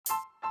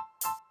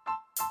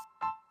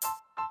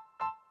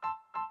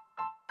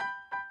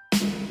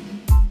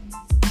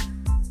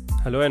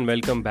Hello and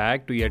welcome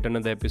back to yet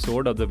another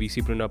episode of the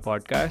VCpreneur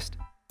podcast,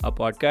 a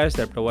podcast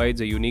that provides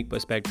a unique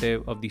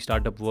perspective of the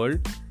startup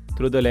world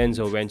through the lens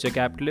of venture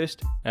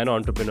capitalists and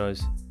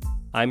entrepreneurs.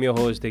 I'm your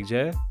host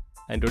Digjay,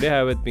 and today I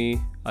have with me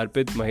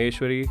Arpit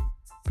Maheshwari,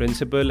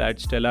 principal at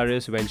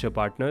Stellaris Venture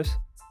Partners.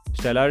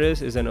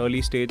 Stellaris is an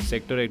early stage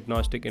sector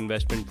agnostic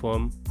investment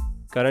firm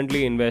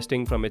currently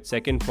investing from its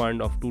second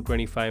fund of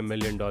 $225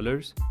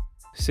 million.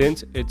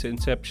 Since its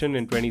inception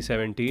in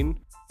 2017,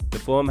 the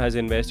firm has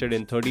invested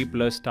in 30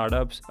 plus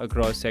startups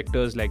across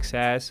sectors like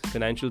SaaS,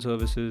 financial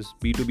services,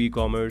 B2B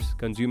commerce,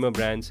 consumer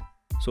brands,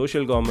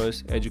 social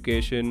commerce,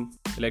 education,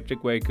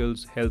 electric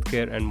vehicles,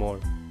 healthcare, and more.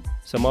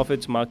 Some of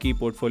its marquee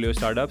portfolio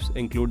startups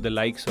include the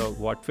likes of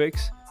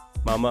Whatfix,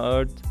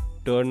 Mamaearth,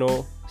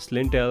 Turno,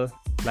 Slintel,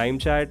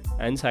 LimeChat,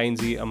 and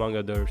Scienzy, among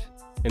others.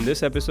 In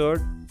this episode,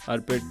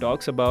 Arpit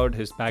talks about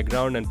his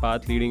background and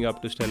path leading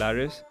up to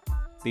Stellaris,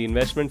 the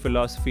investment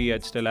philosophy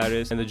at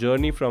Stellaris, and the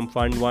journey from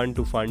Fund 1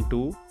 to Fund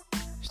 2,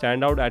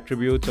 standout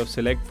attributes of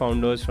select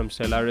founders from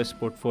Stellaris'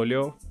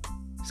 portfolio,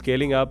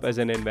 scaling up as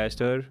an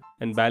investor,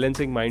 and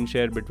balancing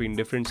mindshare between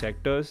different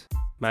sectors,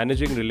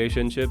 managing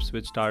relationships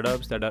with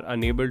startups that are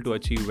unable to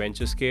achieve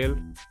venture scale,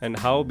 and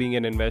how being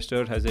an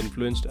investor has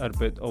influenced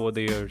Arpit over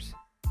the years.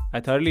 I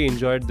thoroughly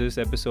enjoyed this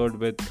episode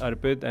with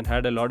Arpit and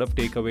had a lot of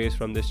takeaways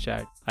from this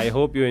chat. I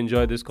hope you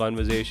enjoy this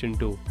conversation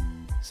too.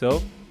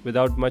 So,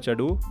 without much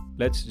ado,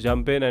 let's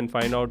jump in and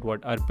find out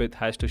what Arpit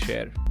has to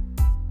share.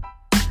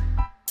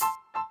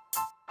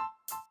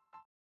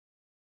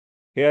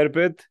 Hey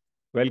Arpit,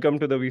 welcome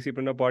to the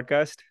VCpreneur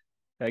podcast.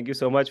 Thank you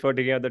so much for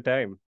taking out the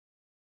time.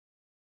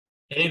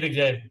 Hey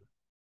Vijay.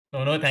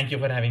 No, thank you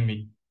for having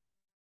me.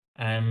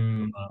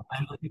 I'm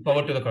looking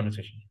forward to the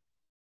conversation.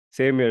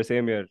 Same here.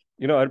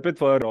 Arpit,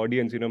 for our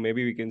audience,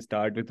 maybe we can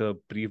start with a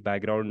brief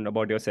background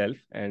about yourself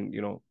and,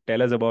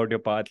 tell us about your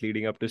path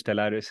leading up to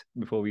Stellaris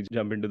before we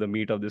jump into the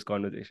meat of this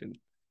conversation.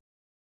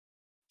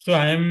 So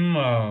I'm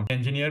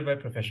engineer by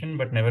profession,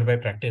 but never by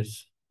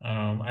practice.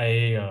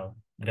 I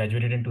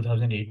graduated in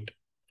 2008.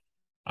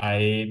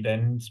 I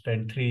then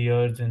spent 3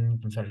 years in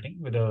consulting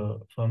with a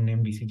firm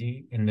named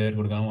BCG in their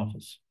Gurgaon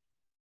office.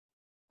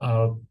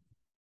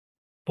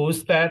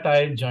 Post that,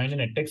 I joined an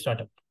edtech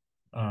startup.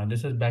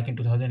 This is back in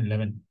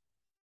 2011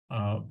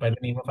 by the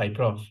name of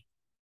iProf.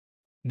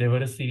 They were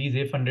a Series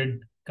A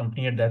funded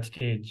company at that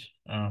stage,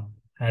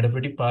 had a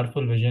pretty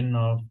powerful vision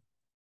of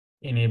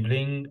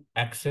enabling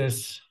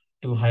access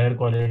to higher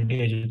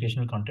quality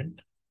educational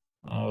content.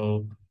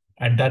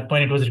 At that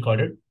point, it was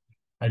recorded.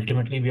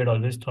 Ultimately, we had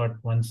always thought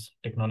once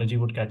technology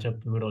would catch up,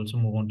 we would also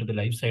move on to the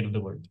live side of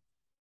the world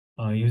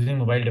using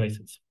mobile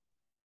devices.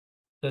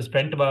 So I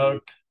spent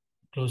about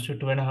close to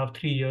 2.5,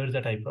 3 years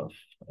at iProf.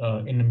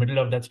 In the middle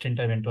of that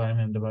stint, I went to IIM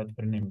Ahmedabad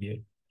for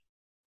an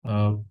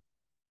MBA.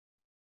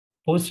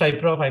 Post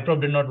iProf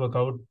did not work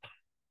out,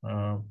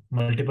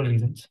 multiple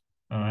reasons.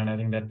 And I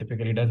think that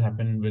typically does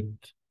happen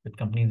with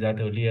companies that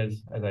early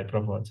as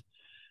iProf was.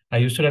 I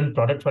used to run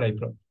product for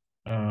iProf.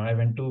 I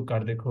went to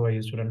Cardeco. I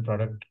used to run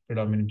product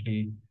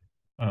predominantly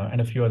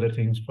and a few other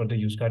things for the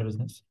used car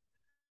business.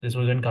 This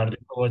was when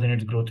Cardeco was in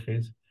its growth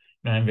phase.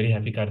 Now I'm very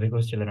happy Cardeco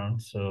is still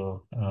around,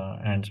 so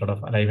and sort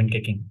of alive and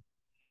kicking.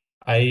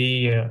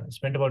 I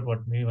spent about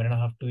maybe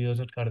 1.5, 2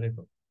 years at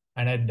Cardeco,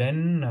 and I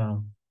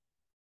then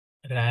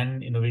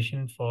ran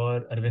innovation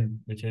for Arvind,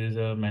 which is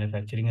a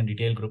manufacturing and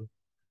retail group.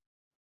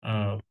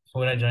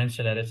 Before I joined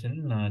Stellaris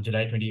in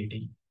July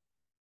 2018.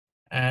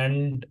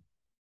 And,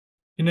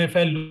 if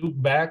I look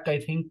back, I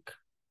think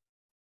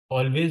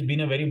always been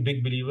a very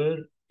big believer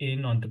in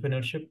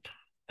entrepreneurship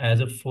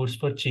as a force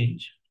for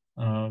change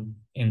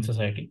in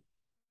society.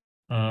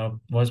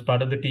 Was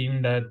part of the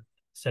team that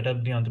set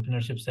up the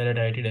entrepreneurship cell at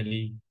IIT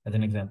Delhi, as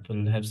an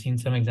example. Have seen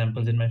some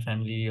examples in my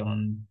family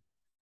on,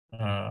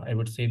 I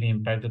would say, the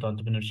impact that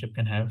entrepreneurship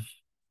can have,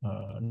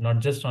 not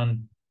just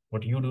on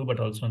what you do, but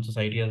also on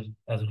society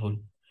as a whole.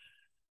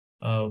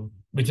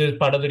 Which is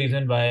part of the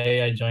reason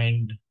why I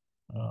joined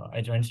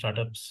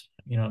startups.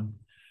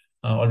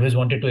 Always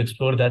wanted to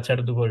explore that side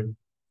of the world.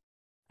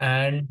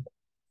 And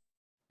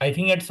I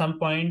think at some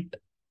point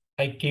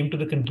I came to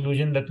the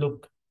conclusion that,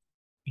 look,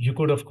 you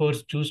could, of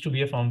course, choose to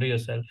be a founder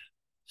yourself.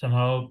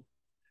 Somehow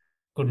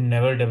could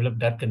never develop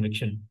that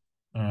conviction.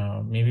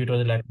 Maybe it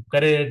was a lack of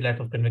courage, lack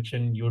of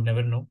conviction, you would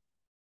never know.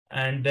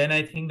 And then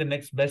I think the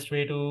next best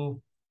way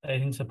to,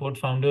 support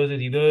founders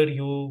is either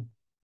you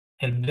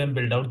help them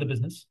build out the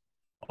business,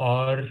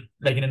 or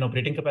like in an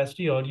operating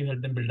capacity, or you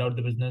help them build out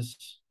the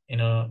business in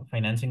a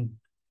financing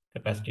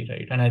capacity,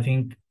 right? And I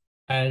think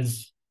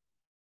as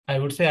I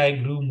would say I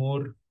grew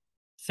more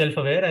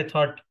self-aware, I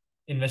thought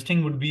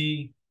investing would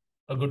be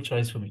a good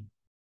choice for me.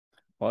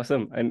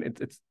 Awesome, and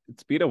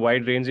it's been a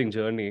wide-ranging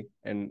journey,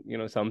 and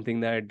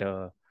something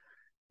that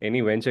any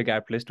venture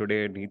capitalist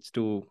today needs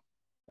to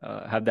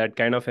have that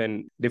kind of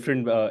an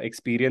different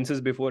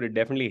experiences before. It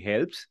definitely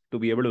helps to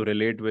be able to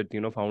relate with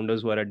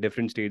founders who are at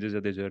different stages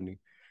of their journey.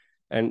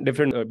 and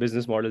different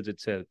business models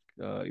itself.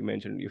 You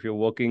mentioned if you're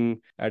working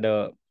at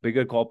a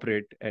bigger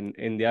corporate and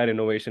in their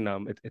innovation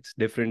arm, it's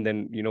different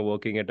than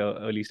working at a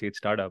early stage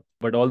startup.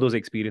 But all those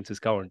experiences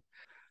count.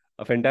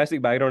 A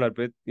fantastic background,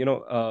 Arpit.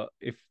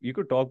 If you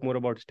could talk more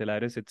about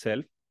Stellaris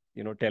itself,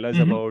 tell us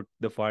Mm-hmm. about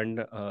the fund,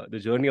 the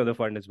journey of the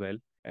fund as well,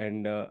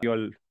 and you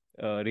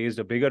all raised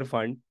a bigger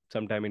fund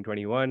sometime in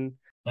 21.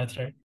 That's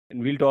right.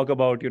 And we'll talk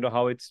about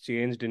how it's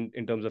changed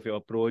in terms of your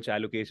approach,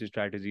 allocation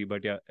strategy.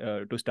 But yeah,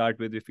 to start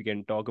with, if we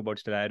can talk about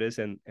Stellaris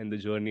and the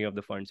journey of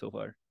the fund so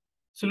far.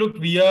 So look,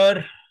 we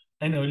are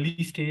an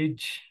early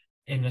stage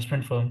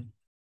investment firm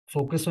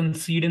focused on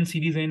seed and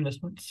Series A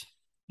investments.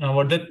 Now,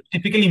 what that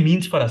typically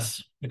means for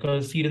us,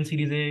 because seed and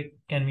Series A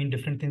can mean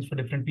different things for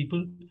different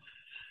people,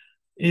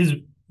 is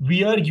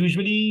we are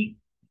usually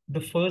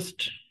the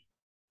first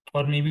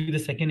or maybe the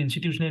second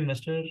institutional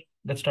investor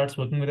that starts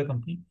working with a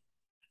company.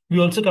 We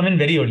also come in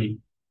very early.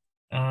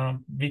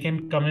 We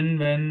can come in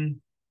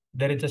when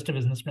there is just a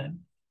business plan.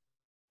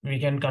 We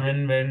can come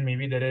in when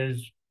maybe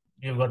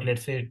you've got,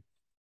 let's say,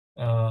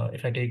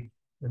 if I take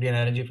the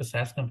analogy of a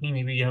SaaS company,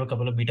 maybe you have a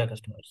couple of beta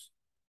customers,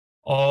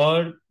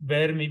 or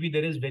where maybe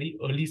there is very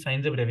early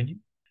signs of revenue.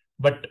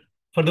 But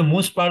for the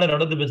most part, a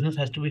lot of the business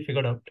has to be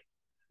figured out.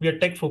 We are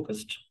tech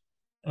focused,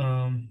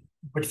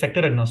 but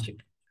sector agnostic.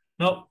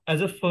 Now,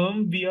 as a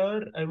firm, we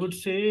are, I would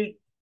say,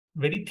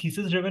 very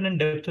thesis driven and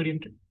depth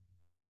oriented.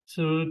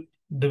 So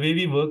the way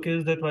we work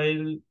is that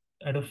while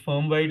at a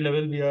firm wide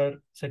level, we are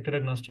sector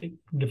agnostic,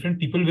 different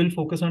people will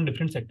focus on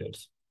different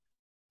sectors.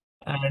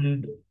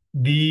 And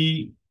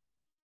the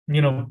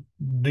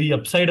the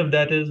upside of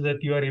that is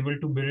that you are able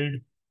to build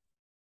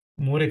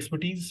more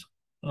expertise,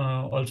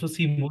 also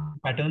see more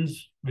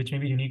patterns which may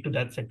be unique to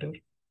that sector,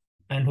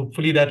 and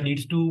hopefully that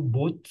leads to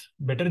both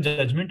better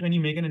judgment when you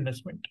make an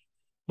investment,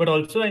 but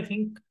also I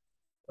think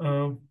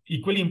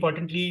equally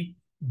importantly,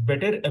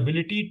 better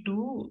ability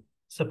to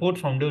support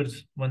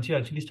founders once you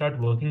actually start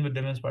working with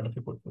them as part of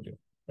your portfolio,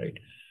 right?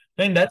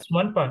 And that's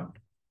one part.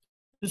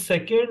 The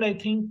second, I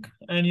think,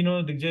 and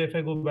Digjay, if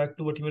I go back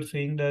to what you were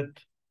saying, that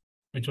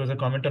which was a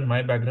comment on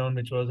my background,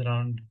 which was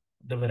around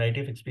the variety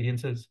of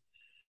experiences.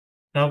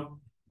 Now,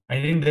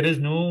 I think there is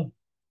no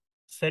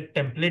set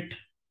template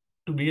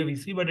to be a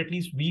VC, but at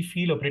least we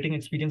feel operating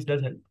experience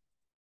does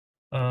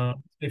help.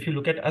 If you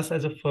look at us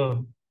as a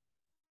firm,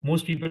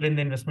 most people in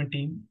the investment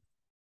team,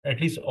 at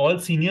least all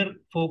senior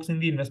folks in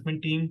the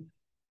investment team,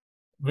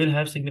 will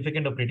have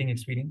significant operating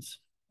experience.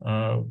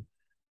 So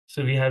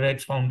we have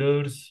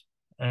ex-founders,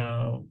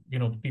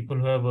 people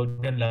who have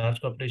worked in large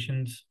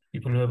corporations,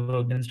 people who have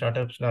worked in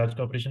startups, large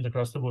corporations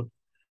across the board.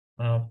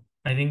 I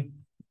think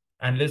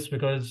analysts,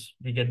 because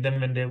we get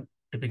them when they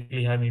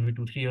typically have maybe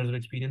 2-3 years of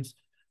experience.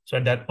 So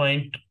at that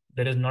point,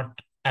 there is not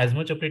as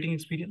much operating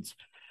experience.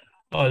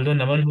 Although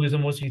Naman, who is the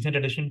most recent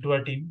addition to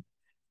our team,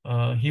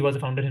 he was a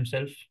founder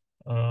himself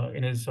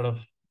in his sort of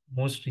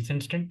most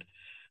recent stint.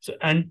 So,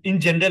 and in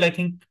general, I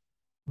think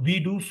we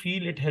do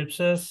feel it helps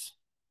us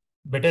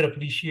better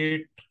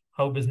appreciate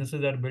how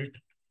businesses are built,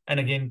 and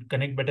again,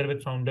 connect better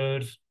with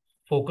founders,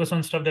 focus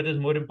on stuff that is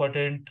more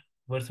important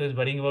versus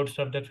worrying about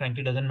stuff that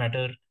frankly doesn't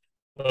matter.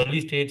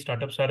 Early stage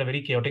startups are a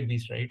very chaotic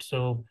beast, right?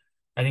 So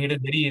I think it is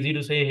very easy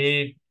to say,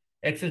 hey,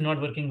 X is not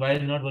working, Y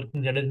is not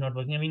working, Z is not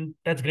working. I mean,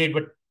 that's great,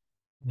 but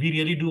we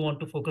really do want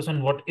to focus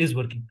on what is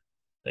working,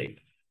 right?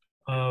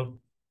 Uh,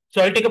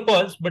 so I'll take a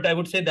pause, but I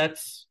would say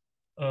that's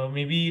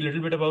maybe a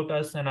little bit about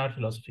us and our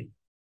philosophy.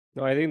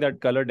 No, I think that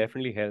color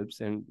definitely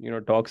helps, and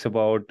talks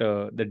about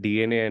the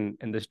DNA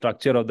and the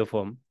structure of the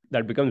firm.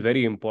 That becomes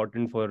very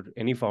important for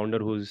any founder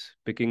who's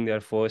picking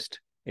their first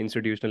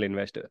institutional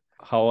investor.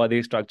 How are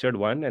they structured?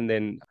 One, and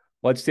then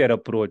what's their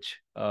approach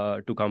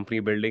to company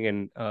building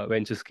and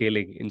venture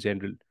scaling in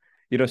general?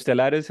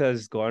 Stellaris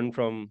has gone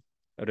from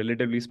a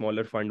relatively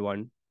smaller fund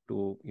one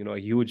to a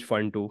huge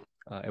fund two,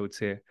 I would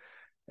say,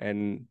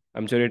 and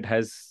I'm sure it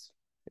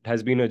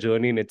has been a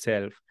journey in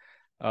itself.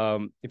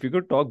 If you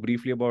could talk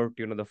briefly about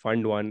the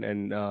fund one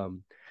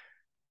and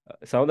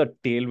some of the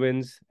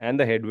tailwinds and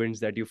the headwinds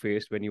that you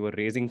faced when you were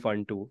raising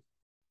fund two.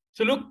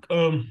 So look,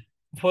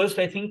 first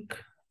I think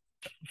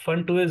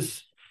fund two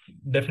is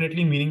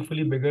definitely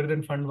meaningfully bigger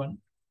than fund one,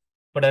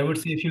 but I would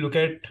say if you look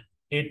at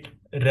it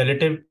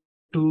relative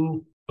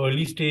to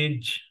early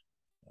stage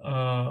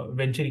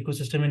venture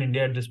ecosystem in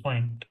India at this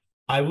point,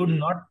 I would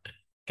not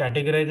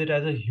categorize it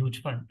as a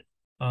huge fund.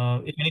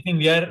 If anything,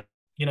 we are,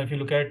 if you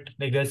look at,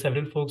 like, there are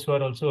several folks who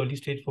are also early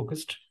stage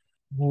focused,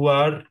 who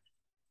are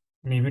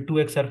maybe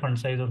 2x our fund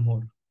size or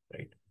more,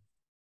 right?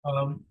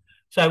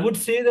 So I would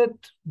say that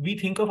we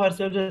think of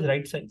ourselves as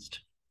right sized.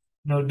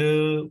 Now,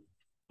 the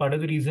part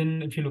of the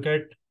reason, if you look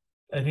at,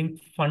 I think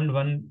fund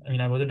one, I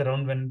mean, I wasn't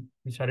around when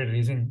we started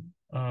raising,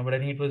 but I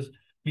think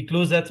we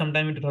closed that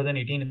sometime in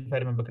 2018, if I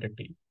remember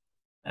correctly.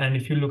 And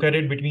if you look at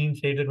it between,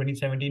 say, the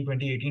 2017,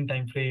 2018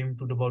 timeframe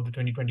to about the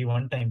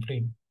 2021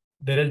 timeframe,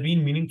 there has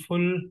been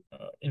meaningful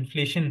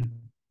inflation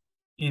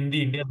in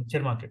the India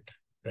venture market,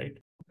 right?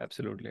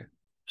 Absolutely.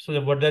 So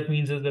what that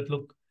means is that,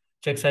 look,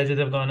 check sizes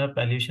have gone up,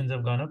 valuations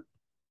have gone up,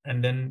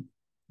 and then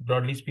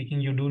broadly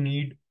speaking, you do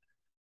need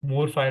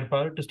more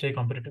firepower to stay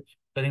competitive.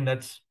 I think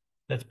that's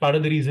part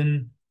of the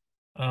reason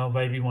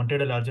why we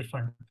wanted a larger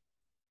fund.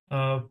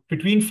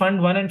 Between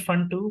Fund One and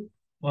Fund Two,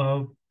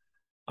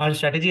 our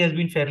strategy has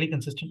been fairly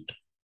consistent.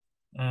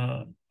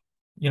 Uh,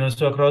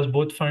 so across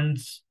both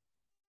funds,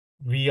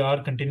 we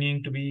are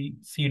continuing to be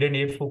seed and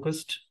A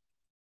focused.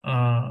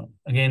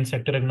 Again,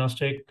 sector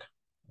agnostic,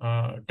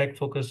 tech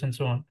focused, and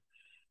so on.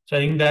 So I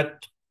think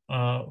that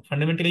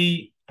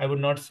fundamentally, I would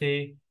not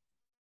say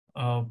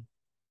uh,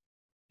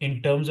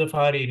 in terms of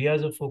our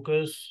areas of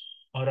focus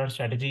or our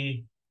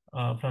strategy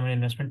from an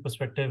investment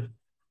perspective,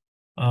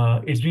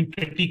 it's been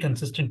pretty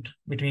consistent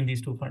between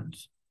these two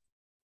funds.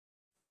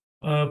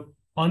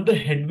 On the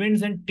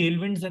headwinds and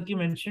tailwinds that you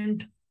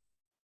mentioned,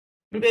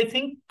 look, I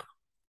think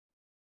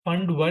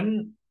Fund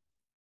One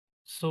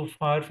so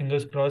far,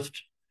 fingers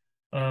crossed,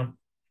 um,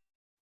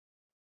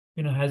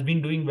 has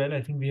been doing well.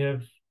 I think we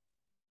have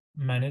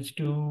managed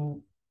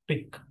to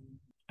pick.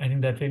 I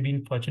think that we've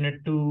been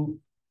fortunate to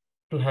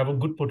have a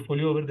good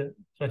portfolio over there.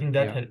 So I think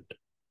that Yeah. helped.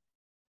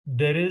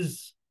 There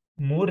is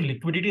more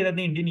liquidity that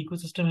the Indian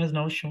ecosystem has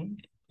now shown.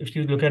 If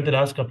you look at the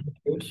last couple of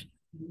years,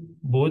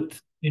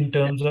 both in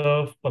terms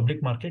of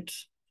public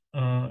markets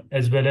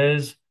as well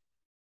as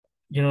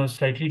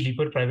slightly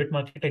deeper private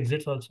market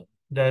exits also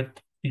that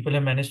people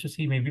have managed to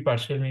see, maybe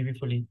partial, maybe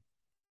fully.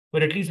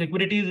 But at least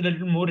liquidity is a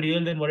little more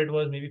real than what it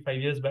was maybe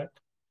 5 years back.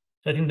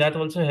 So I think that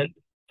also helped.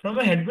 From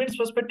a headwinds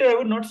perspective, I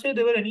would not say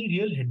there were any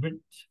real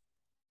headwinds,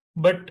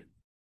 but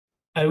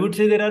I would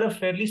say there are a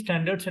fairly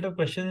standard set of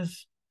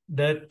questions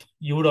that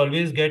you would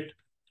always get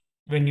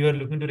when you are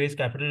looking to raise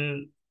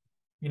capital,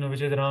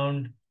 which is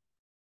around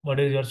what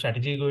is your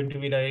strategy going to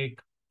be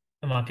like?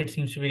 The market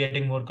seems to be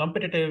getting more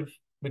competitive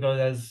because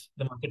as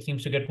the market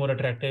seems to get more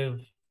attractive,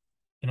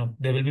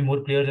 there will be more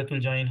players that will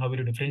join. How will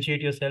you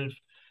differentiate yourself?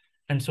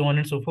 And so on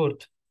and so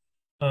forth.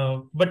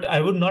 But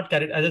I would not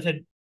carry it, as I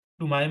said,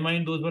 to my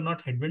mind, those were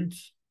not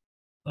headwinds.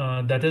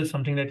 That is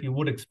something that you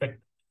would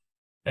expect.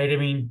 Right? I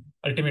mean,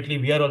 ultimately,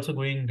 we are also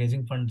going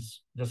raising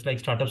funds, just like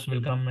startups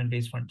will come and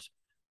raise funds.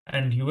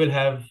 And you will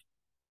have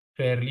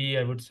fairly,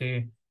 I would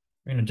say,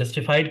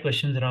 justified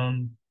questions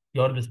around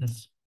your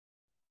business.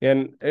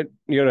 And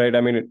you're right.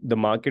 I mean, the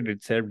market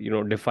itself,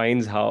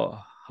 defines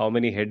how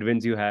many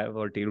headwinds you have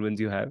or tailwinds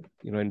you have,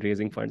 in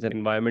raising funds. And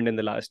environment in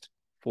the last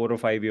 4 or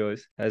 5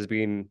 years has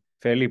been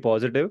fairly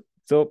positive.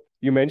 So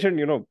you mentioned,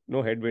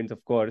 no headwinds,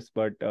 of course,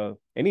 but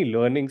any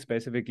learning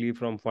specifically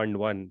from Fund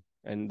One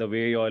and the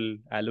way you all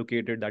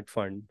allocated that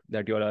fund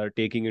that you all are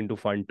taking into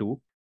Fund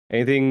Two?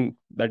 Anything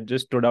that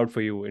just stood out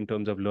for you in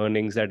terms of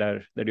learnings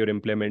that you're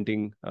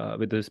implementing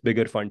with this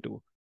bigger Fund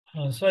Two?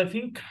 So I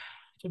think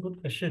it's a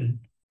good question.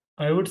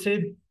 I would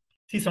say,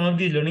 see, some of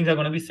these learnings are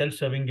going to be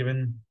self-serving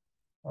given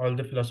all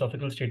the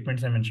philosophical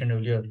statements I mentioned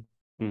earlier.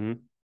 Mm-hmm.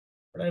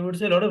 But I would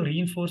say a lot of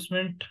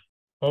reinforcement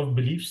of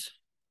beliefs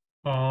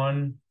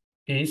on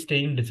A,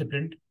 staying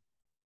disciplined.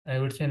 I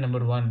would say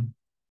number one,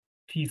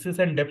 thesis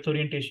and depth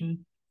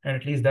orientation, and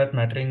at least that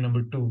mattering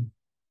number two.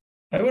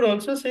 I would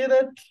also say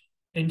that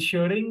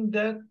ensuring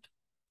that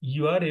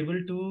you are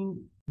able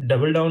to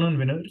double down on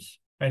winners,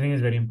 I think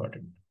is very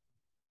important.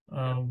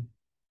 Um,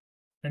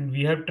 and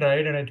we have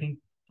tried, and I think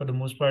for the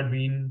most part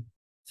been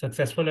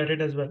successful at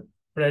it as well.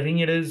 But I think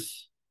it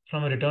is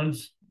from a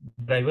returns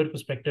driver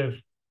perspective.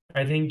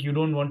 I think you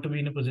don't want to be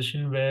in a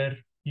position where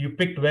you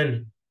picked well,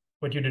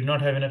 but you did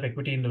not have enough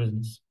equity in the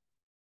business.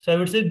 So I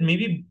would say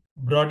maybe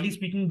broadly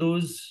speaking,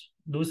 those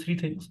three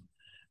things.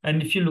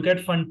 And if you look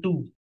at Fund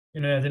Two,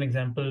 as an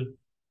example,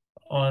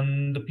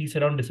 on the piece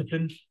around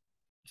discipline,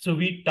 so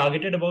we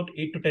targeted about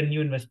 8 to 10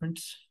 new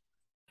investments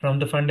from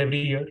the fund every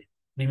year.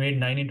 We made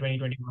 9 in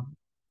 2021,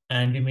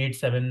 and we made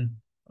 7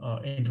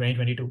 in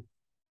 2022.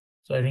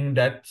 So I think in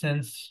that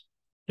sense,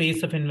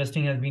 pace of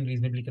investing has been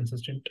reasonably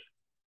consistent.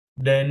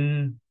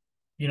 Then,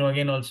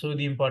 again, also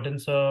the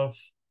importance of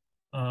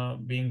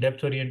being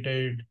depth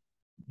oriented,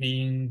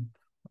 being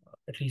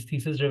at least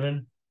thesis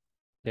driven.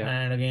 Yeah.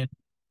 And again,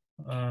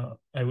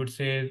 I would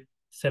say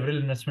several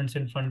investments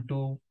in Fund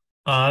Two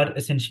are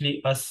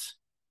essentially us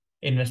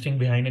investing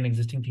behind an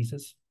existing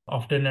thesis,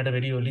 often at a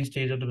very early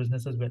stage of the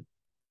business as well.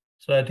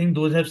 So I think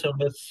those have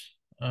served us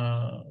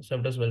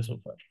well so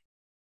far.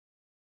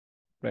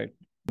 Right.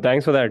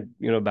 Thanks for that,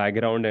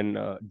 background and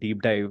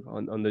deep dive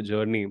on the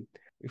journey.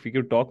 If you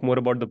could talk more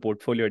about the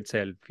portfolio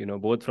itself,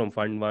 both from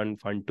Fund One,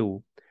 Fund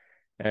Two,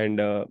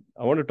 and I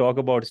want to talk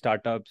about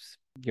startups,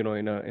 in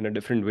a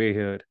different way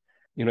here.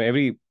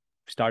 Every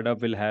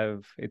startup will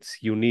have its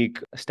unique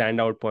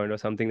standout point or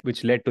something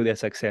which led to their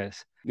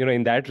success.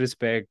 In that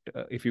respect,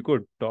 if you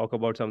could talk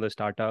about some of the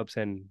startups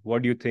and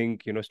what do you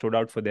think, stood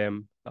out for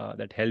them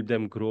that helped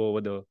them grow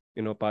over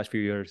the, past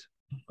few years.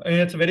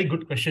 That's a very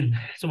good question.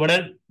 So what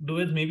I'll do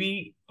is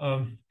maybe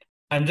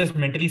I'm just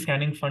mentally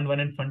scanning Fund One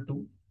and Fund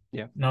Two.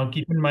 Yeah. Now,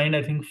 keep in mind,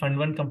 I think Fund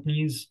One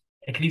companies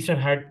at least have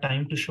had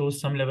time to show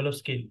some level of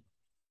scale.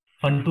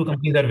 Fund Two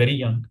companies are very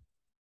young.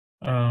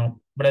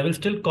 But I will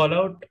still call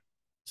out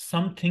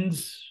some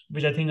things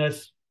which I think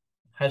has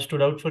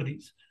stood out for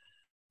these.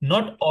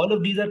 Not all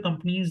of these are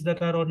companies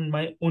that are on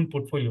my own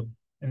portfolio.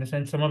 In the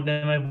sense, some of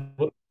them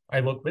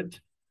I work with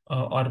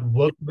or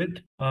work with.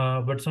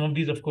 But some of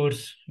these, of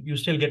course, you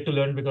still get to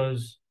learn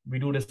because we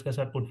do discuss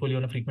our portfolio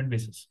on a frequent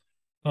basis.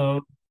 Uh,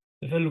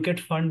 if I look at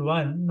Fund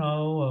One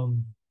now,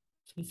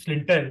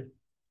 Slintel,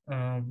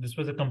 this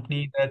was a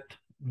company that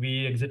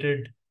we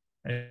exited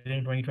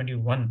in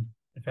 2021,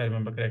 if I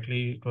remember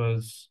correctly. It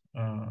was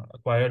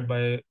acquired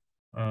by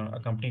a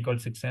company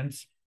called Six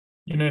Sense.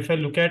 If I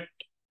look at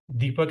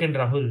Deepak and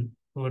Rahul,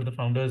 who were the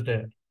founders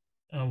there,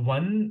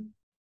 one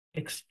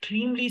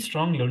extremely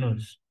strong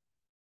learners.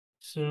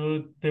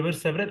 So there were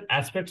several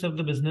aspects of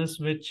the business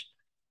which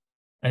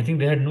I think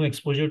they had no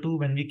exposure to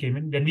when we came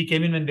in. When we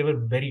came in, when they were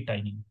very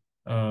tiny,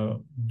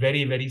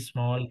 very, very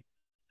small.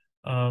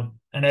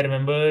 And I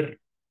remember,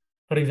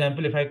 for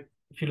example,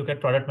 if you look at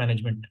product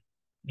management,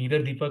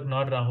 neither Deepak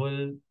nor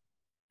Rahul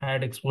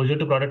had exposure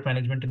to product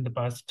management in the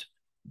past.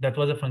 That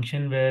was a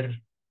function where,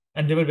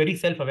 and they were very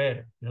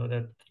self-aware,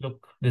 that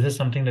look, this is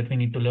something that we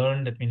need to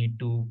learn, that we need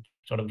to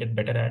sort of get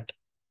better at.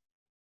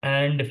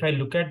 And if I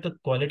look at the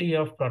quality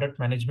of product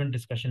management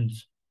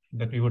discussions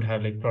that we would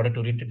have, like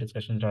product-oriented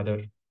discussions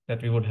rather,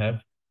 that we would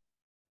have,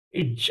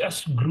 it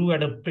just grew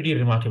at a pretty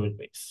remarkable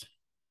pace.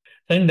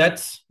 So I think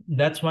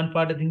that's one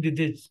part. I think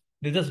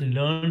they just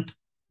learned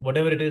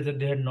whatever it is that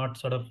they had not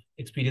sort of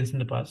experienced in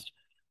the past.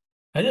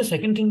 And the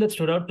second thing that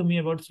stood out to me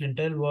about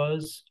Slintel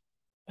was,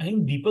 I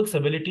think Deepak's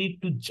ability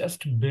to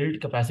just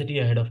build capacity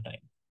ahead of time.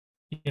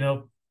 You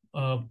know,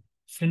 uh,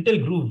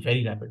 Slintel grew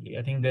very rapidly.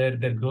 I think their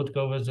growth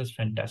curve was just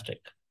fantastic.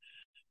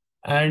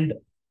 And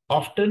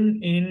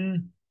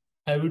often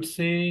I would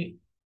say,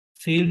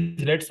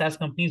 sales-led SaaS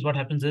companies, what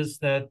happens is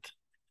that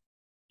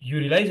you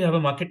realize you have a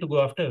market to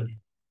go after,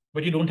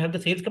 but you don't have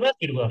the sales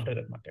capacity to go after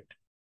that market.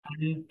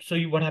 And so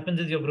what happens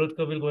is your growth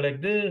curve will go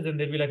like this, and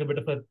there'll be like a bit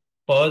of a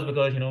pause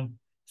because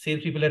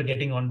salespeople are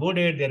getting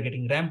onboarded, they're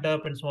getting ramped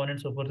up, and so on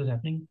and so forth is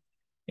happening.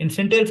 In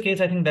Syntel's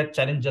case, I think that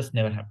challenge just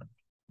never happened.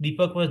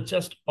 Deepak was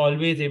just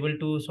always able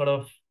to sort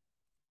of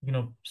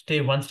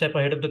stay one step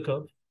ahead of the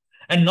curve,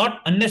 and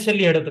not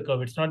unnecessarily ahead of the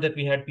curve. It's not that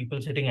we had people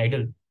sitting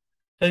idle.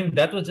 So I think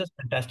that was just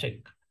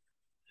fantastic.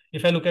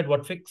 If I look at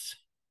Whatfix,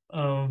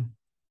 um,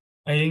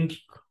 I think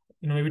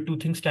maybe two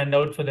things stand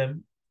out for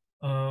them.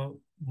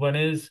 One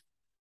is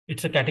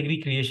it's a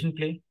category creation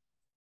play,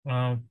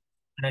 and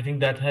I think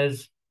that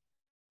has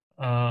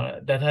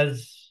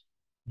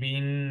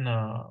been,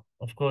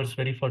 of course,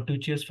 very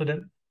fortuitous for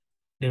them.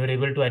 They were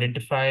able to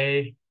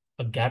identify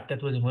a gap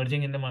that was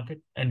emerging in the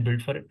market and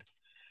build for it.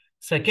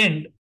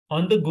 Second,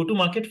 on the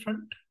go-to-market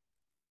front,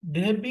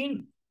 they have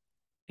been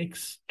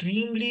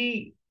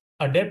extremely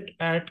adept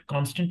at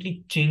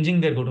constantly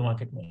changing their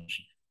go-to-market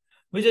motion,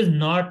 which is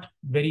not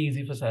very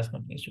easy for SaaS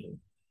companies to do.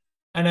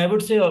 And I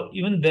would say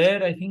even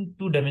there, I think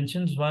two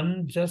dimensions.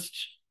 One, just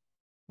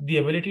the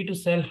ability to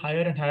sell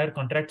higher and higher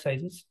contract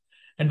sizes.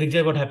 And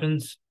Digjay, what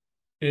happens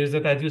is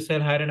that as you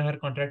sell higher and higher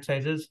contract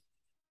sizes,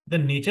 the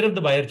nature of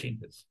the buyer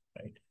changes,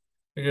 right?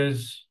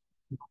 Because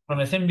from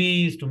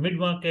SMBs to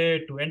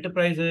mid-market to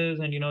enterprises,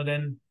 and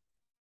then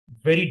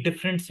very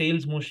different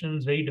sales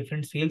motions, very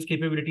different sales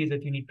capabilities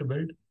that you need to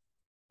build.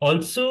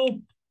 Also,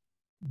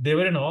 they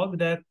were an org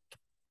that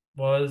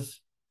was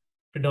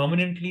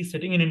predominantly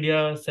sitting in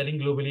India, selling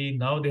globally.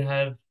 Now they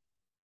have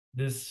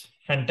this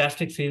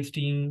fantastic sales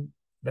team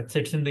that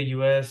sits in the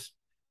US,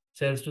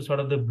 sells to sort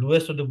of the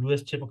bluest of the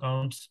bluest chip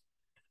accounts.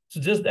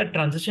 So just that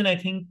transition, I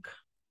think,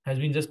 has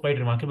been just quite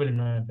remarkable in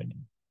my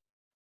opinion.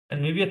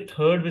 And maybe a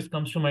third which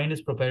comes to mind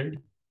is Propelled.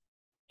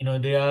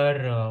 They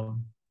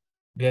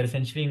are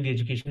essentially in the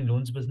education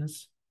loans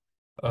business.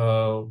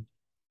 Uh,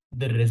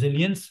 the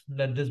resilience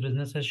that this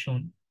business has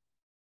shown,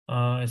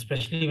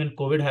 especially when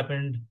COVID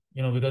happened,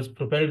 because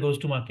Propelled goes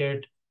to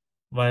market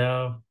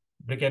via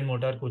brick and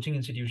mortar coaching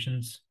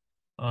institutions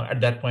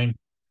at that point,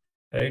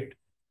 right?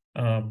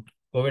 Uh,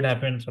 COVID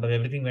happened, sort of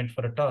everything went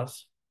for a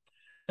toss.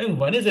 I think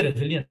one is the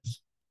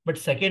resilience, but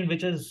second,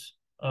 which is,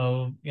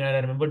 I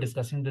remember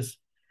discussing this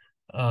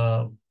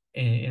uh,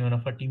 in one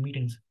of our team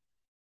meetings.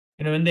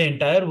 When the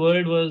entire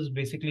world was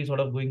basically sort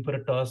of going for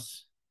a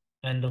toss,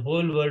 and the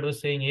whole world was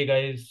saying, "Hey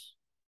guys,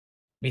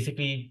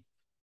 basically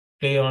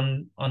play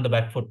on the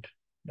back foot,"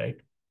 right?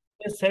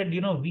 They said,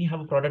 we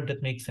have a product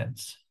that makes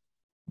sense.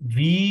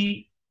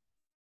 We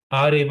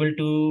are able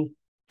to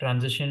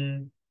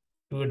transition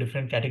to a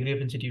different category of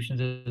institutions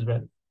as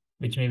well,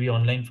 which may be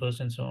online first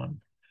and so on.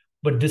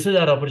 But this is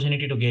our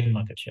opportunity to gain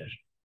market share.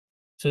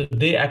 So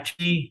they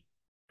actually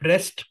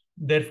pressed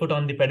their foot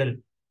on the pedal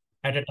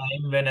at a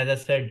time when, as I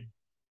said,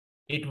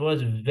 it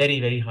was very,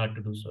 very hard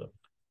to do so,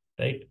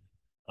 right?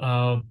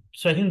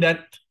 So I think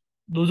that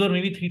those are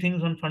maybe three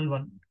things on Fund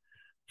One.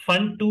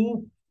 Fund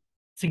Two,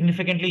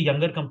 significantly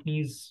younger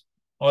companies,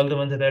 all the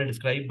ones that I'll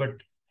describe, but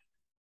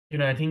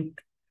I think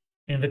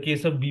in the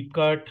case of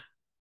Beepcart,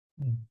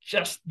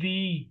 just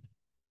the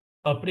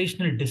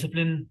operational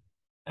discipline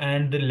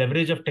and the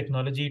leverage of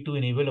technology to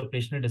enable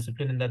operational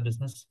discipline in that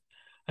business,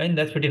 I think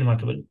that's pretty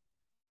remarkable.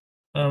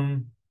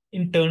 Um,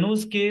 in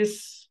Turno's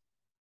case,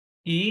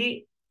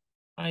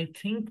 I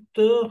think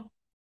the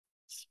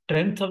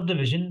strength of the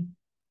vision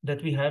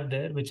that we have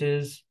there, which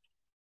is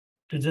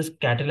to just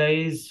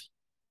catalyze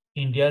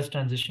India's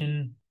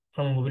transition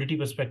from a mobility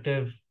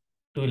perspective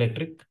to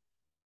electric.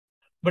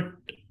 But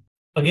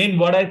again,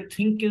 what I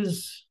think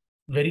is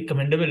very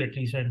commendable, at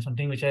least, and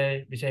something which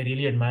I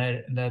really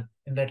admire in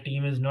that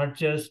team is not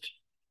just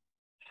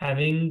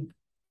having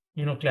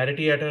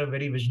clarity at a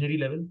very visionary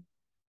level,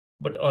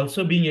 but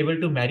also being able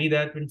to marry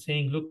that with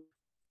saying, look,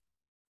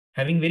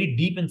 having very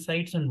deep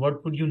insights on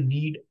what would you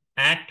need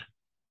at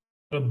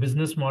a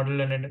business model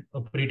and an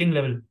operating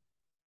level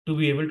to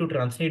be able to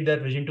translate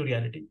that vision to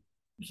reality.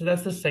 So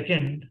that's the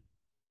second.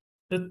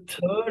 The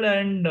third,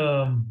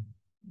 and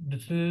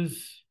this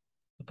is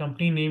a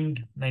company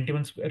named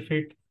 91 Square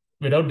Feet.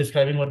 Without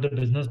describing what the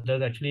business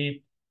does,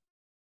 actually,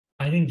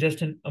 I think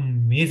just an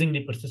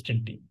amazingly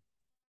persistent team.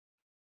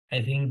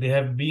 I think they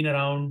have been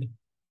around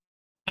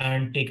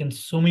and taken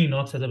so many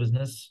knocks as a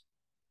business,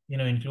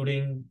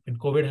 including when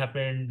COVID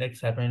happened,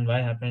 X happened, Y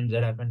happened, Z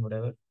happened,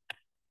 whatever.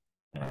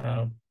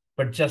 Uh,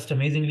 but just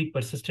amazingly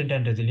persistent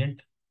and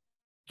resilient.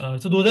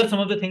 So those are some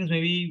of the things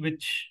maybe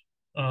which,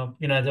 as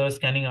I was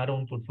scanning our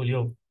own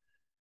portfolio,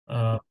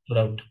 stood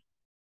out.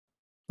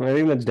 I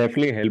think that's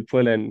definitely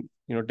helpful and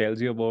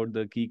tells you about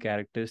the key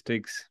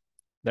characteristics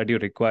that you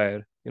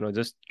require,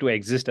 just to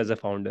exist as a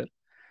founder,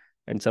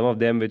 and some of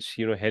them which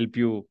help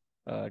you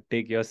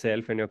take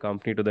yourself and your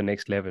company to the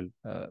next level.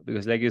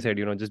 Because, like you said,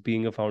 just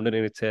being a founder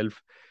in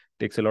itself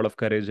takes a lot of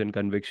courage and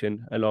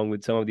conviction, along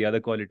with some of the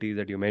other qualities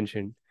that you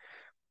mentioned.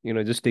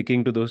 Just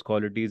sticking to those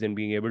qualities and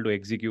being able to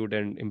execute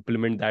and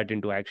implement that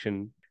into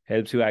action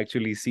helps you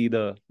actually see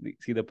the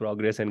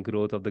progress and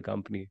growth of the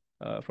company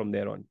from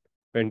there on.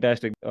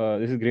 Fantastic.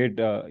 This is great,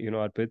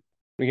 Arpit.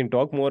 We can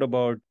talk more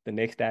about the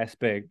next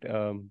aspect,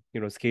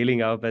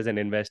 scaling up as an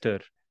investor.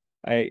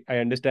 I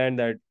understand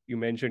that you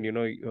mentioned,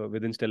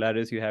 within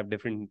Stellaris, you have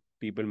different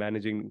people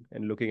managing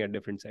and looking at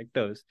different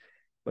sectors,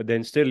 but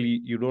then still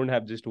you don't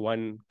have just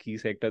one key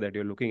sector that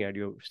you're looking at.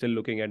 You're still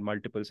looking at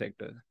multiple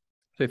sectors.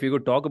 So if you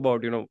could talk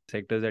about,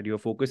 sectors that you're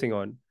focusing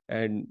on,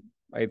 and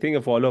I think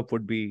a follow-up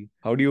would be,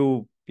 how do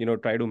you,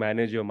 try to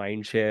manage your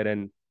mind share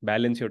and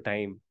balance your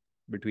time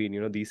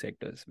between, these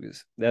sectors?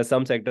 Because there are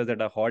some sectors that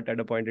are hot at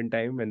a point in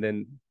time, and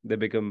then they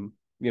become,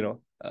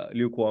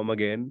 lukewarm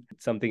again.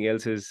 Something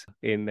else is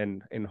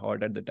in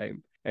hot at the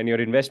time. And your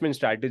investment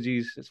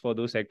strategies for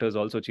those sectors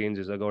also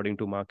changes according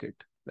to market.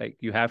 Like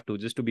you have to,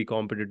 just to be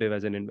competitive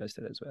as an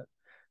investor as well.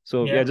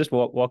 So yeah, Yeah, just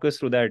walk us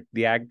through that,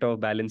 the act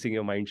of balancing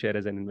your mind share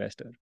as an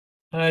investor.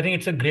 I think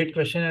it's a great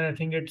question, and I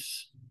think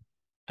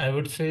I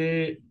would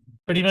say,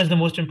 pretty much the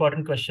most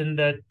important question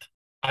that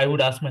I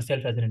would ask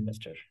myself as an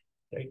investor,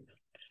 right?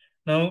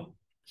 Now,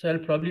 so I'll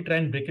probably try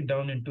and break it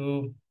down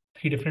into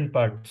three different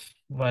parts.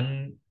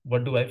 One,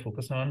 what do I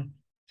focus on?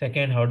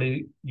 Second, how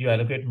do you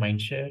allocate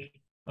mindshare?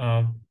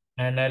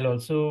 And I'll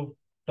also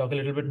talk a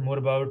little bit more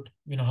about,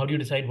 how do you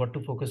decide what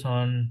to focus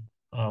on,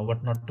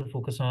 what not to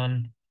focus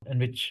on, and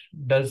which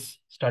does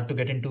start to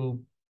get into,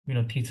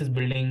 thesis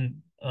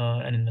building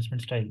and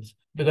investment styles.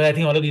 Because I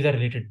think all of these are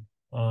related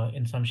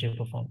in some shape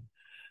or form.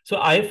 So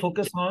I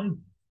focus on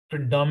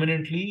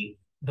predominantly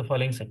the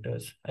following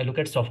sectors. I look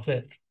at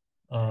software,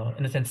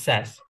 in a sense,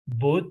 SaaS,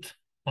 both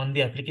on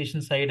the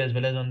application side as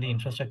well as on the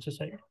infrastructure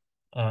side.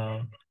 Uh,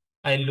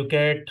 I look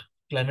at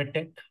climate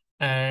tech,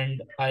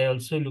 and I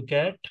also look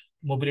at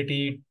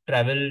mobility,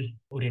 travel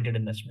oriented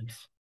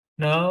investments.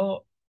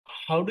 Now,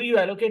 how do you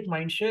allocate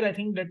mindshare? I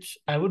think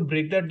I would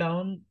break that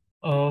down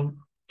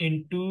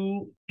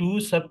into two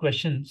sub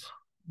questions,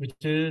 which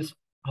is,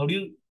 how do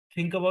you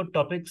think about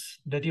topics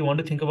that you want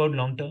to think about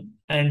long term?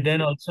 And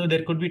then also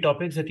there could be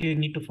topics that you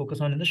need to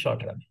focus on in the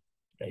short run,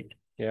 right?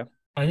 Yeah.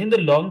 I think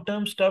the long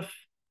term stuff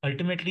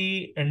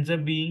ultimately ends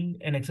up being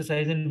an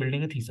exercise in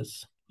building a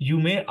thesis. You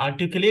may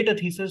articulate a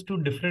thesis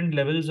to different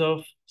levels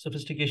of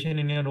sophistication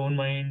in your own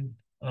mind,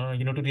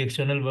 to the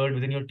external world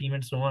within your team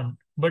and so on.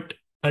 But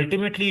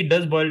ultimately, it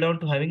does boil down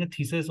to having a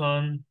thesis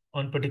on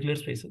particular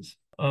spaces.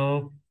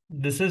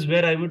 This is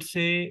where I would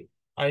say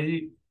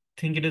I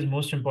think it is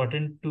most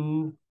important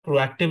to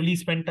proactively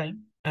spend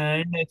time.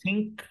 And I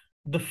think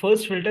the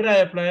first filter I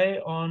apply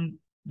on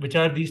which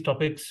are these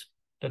topics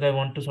that I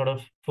want to sort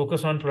of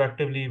focus on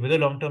proactively with a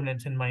long term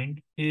lens in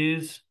mind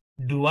is,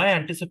 do I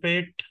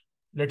anticipate,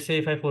 let's say,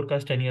 if I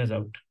forecast 10 years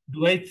out,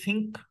 do I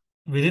think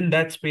within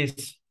that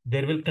space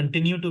there will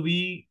continue to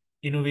be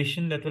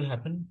innovation that will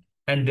happen?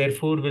 And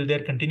therefore, will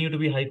there continue to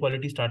be high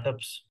quality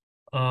startups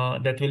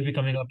that will be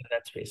coming up in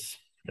that space?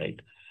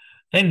 Right.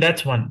 And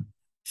that's one.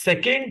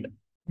 Second,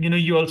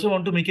 you also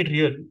want to make it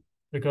real,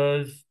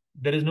 because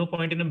there is no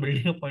point in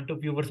building a point of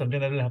view for something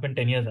that will happen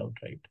 10 years out,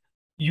 right?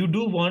 You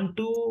do want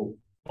to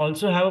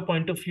also have a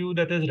point of view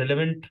that is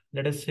relevant,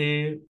 let us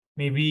say,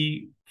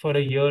 maybe for a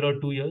year or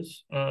 2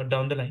 years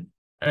down the line.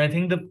 And I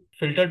think the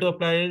filter to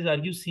apply is, are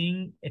you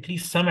seeing at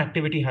least some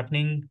activity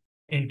happening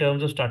in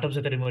terms of startups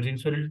that are emerging?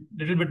 So a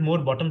little bit more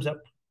bottoms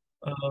up,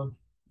 uh,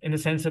 in the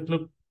sense that,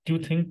 look, do you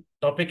think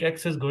topic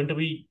X is going to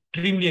be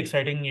extremely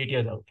exciting 8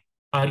 years out?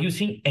 Are you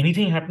seeing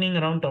anything happening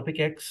around topic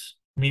X?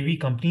 Maybe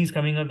companies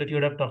coming up that you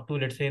would have talked to,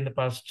 let's say, in the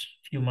past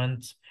few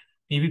months,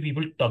 maybe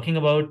people talking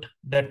about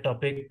that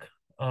topic,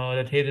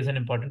 that, hey, there's an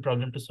important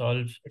problem to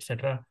solve,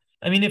 etc.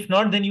 I mean, if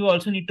not, then you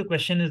also need to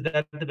question, is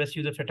that the best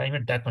use of your time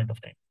at that point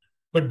of time?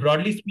 But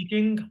broadly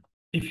speaking,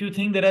 if you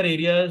think there are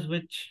areas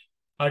which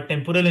are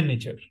temporal in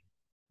nature,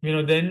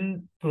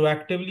 then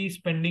proactively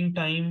spending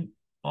time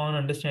on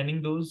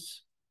understanding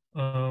those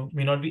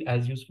may not be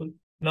as useful.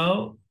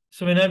 Now,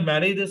 so when I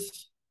marry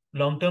this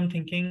long-term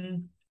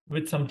thinking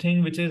with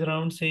something which is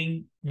around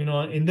saying,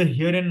 in the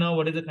here and now,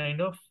 what is the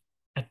kind of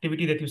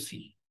activity that you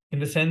see? In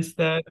the sense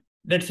that,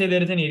 let's say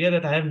there is an area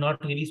that I have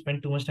not really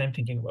spent too much time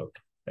thinking about,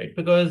 right?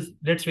 Because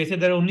let's face it,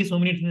 there are only so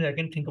many things I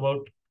can think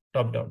about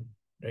top down,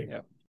 right?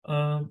 Yeah.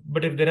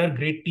 But if there are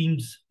great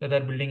teams that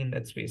are building in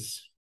that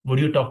space, would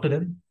you talk to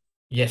them?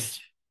 Yes.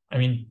 I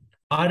mean,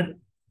 our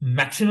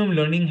maximum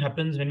learning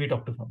happens when we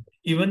talk to founders.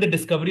 Even the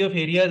discovery of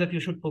areas that you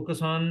should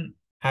focus on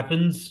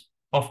happens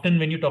often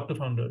when you talk to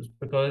founders,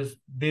 because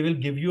they will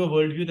give you a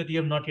worldview that you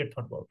have not yet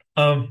thought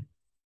about.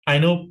 I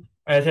know,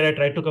 as I said, I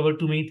tried to cover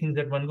too many things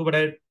at one go, but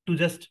to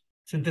just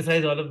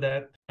synthesize all of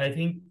that, I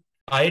think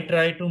I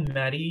try to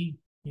marry,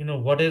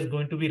 what is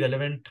going to be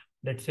relevant,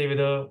 let's say with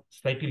a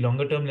slightly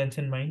longer term lens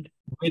in mind,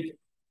 with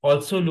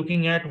also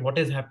looking at what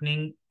is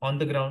happening on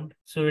the ground.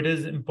 So it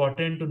is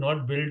important to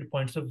not build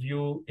points of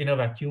view in a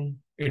vacuum.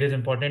 It is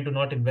important to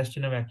not invest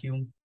in a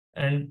vacuum.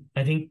 And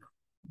I think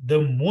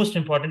the most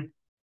important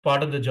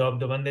part of the job,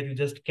 the one that you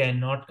just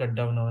cannot cut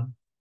down on,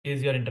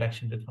 is your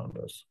interaction with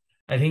founders.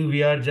 I think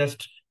we are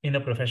just in a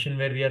profession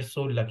where we are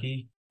so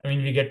lucky. I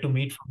mean, we get to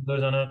meet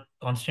founders on a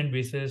constant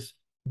basis.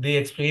 They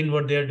explain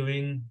what they are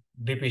doing.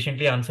 They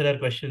patiently answer our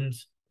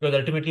questions, because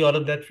ultimately all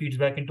of that feeds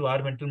back into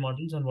our mental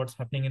models on what's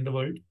happening in the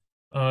world.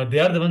 They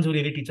are the ones who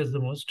really teach us the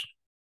most.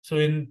 So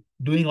in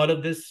doing all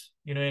of this,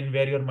 in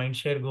where your mind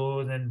share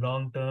goes and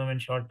long term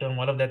and short term,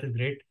 all of that is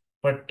great.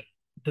 But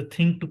the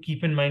thing to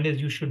keep in mind is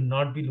you should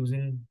not be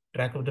losing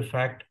track of the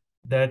fact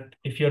that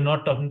if you're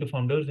not talking to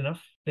founders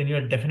enough, then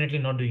you're definitely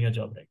not doing your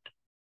job right.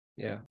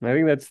 Yeah, I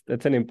think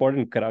that's an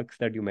important crux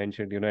that you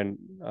mentioned, and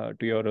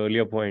to your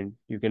earlier point,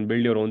 you can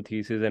build your own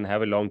thesis and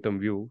have a long-term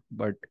view,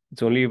 but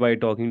it's only by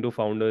talking to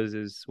founders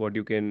is what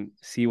you can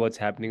see what's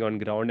happening on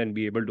ground and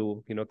be able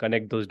to,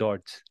 connect those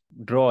dots,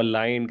 draw a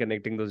line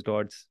connecting those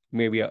dots,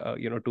 maybe,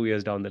 2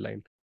 years down the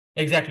line.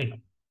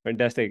 Exactly.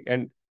 Fantastic.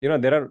 And,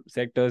 there are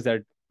sectors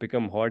that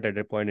become hot at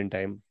a point in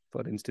time.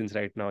 For instance,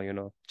 right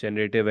now,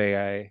 generative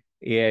AI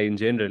in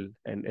general,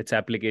 and its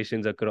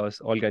applications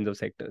across all kinds of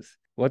sectors.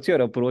 What's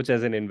your approach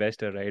as an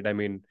investor, right? I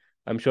mean,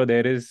 I'm sure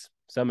there is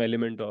some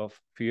element of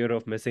fear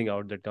of missing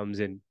out that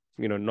comes in,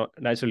 not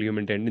natural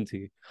human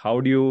tendency.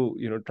 How do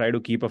you, try to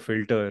keep a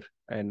filter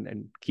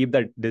and keep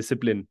that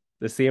discipline,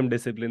 the same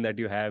discipline that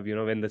you have,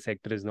 when the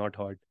sector is not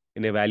hot,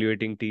 in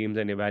evaluating teams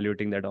and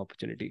evaluating that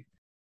opportunity?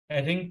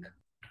 I think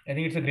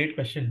it's a great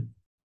question.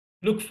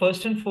 Look,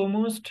 first and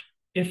foremost,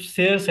 if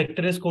say a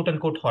sector is quote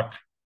unquote hot,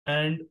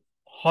 and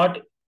hot,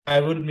 I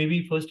would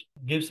maybe first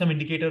give some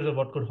indicators of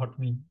what could hot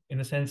mean. In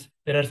the sense,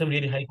 there are some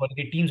really high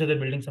quality teams that are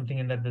building something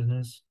in that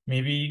business.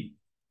 Maybe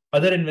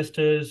other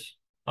investors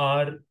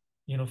are,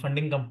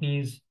 funding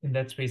companies in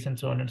that space and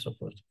so on and so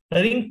forth.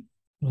 I think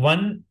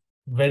one,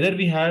 whether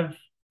we have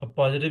a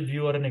positive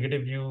view or a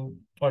negative view,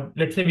 or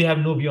let's say we have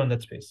no view on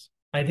that space,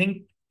 I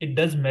think it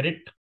does merit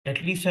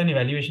at least an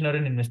evaluation or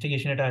an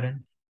investigation at our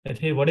end, that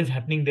hey, what is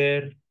happening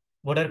there?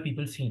 What are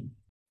people seeing?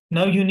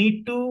 Now you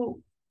need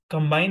to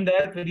combine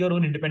that with your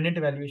own independent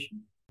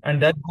evaluation.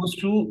 And that goes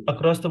true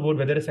across the board,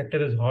 whether a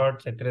sector is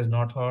hot, sector is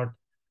not hot,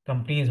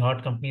 company is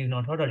hot, company is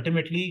not hot.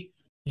 Ultimately,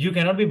 you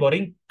cannot be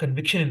borrowing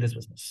conviction in this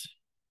business.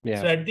 So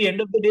Yeah. at the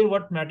end of the day,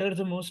 what matters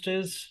the most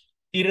is,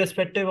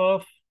 irrespective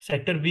of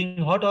sector being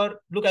hot, or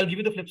look, I'll give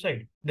you the flip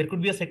side. There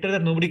could be a sector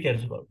that nobody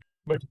cares about,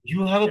 but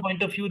you have a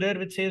point of view there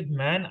which says,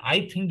 man,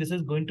 I think this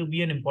is going to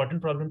be an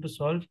important problem to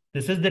solve.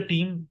 This is the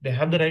team. They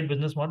have the right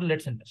business model.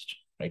 Let's invest.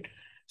 Right.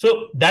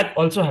 So that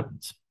also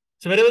happens.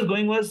 So where I was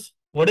going was,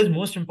 what is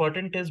most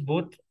important is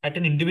both at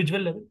an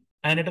individual level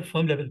and at a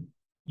firm level.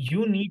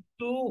 You need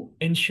to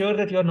ensure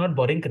that you're not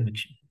borrowing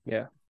conviction.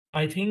 Yeah.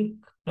 I think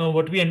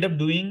what we end up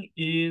doing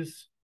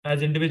is,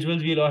 as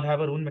individuals, we'll all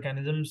have our own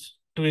mechanisms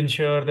to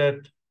ensure that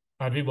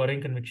are we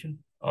borrowing conviction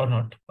or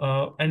not.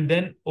 And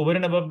then over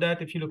and above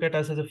that, if you look at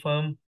us as a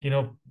firm,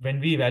 when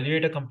we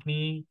evaluate a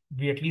company,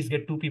 we at least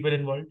get two people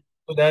involved,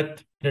 so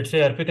that, let's say,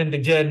 Arpit and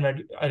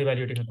Digja are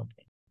evaluating a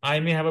company. I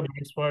may have a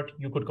blind spot,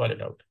 you could call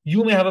it out.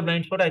 You may have a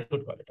blind spot, I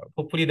could call it out.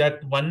 Hopefully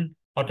that one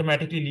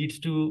automatically leads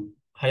to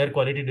higher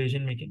quality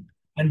decision making.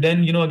 And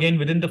then, again,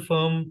 within the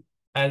firm,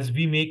 as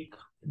we make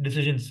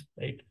decisions,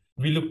 right,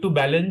 we look to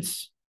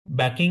balance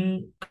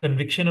backing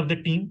conviction of the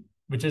team,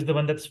 which is the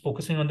one that's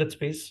focusing on that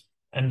space,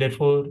 and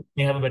therefore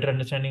may have a better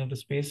understanding of the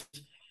space,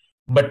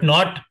 but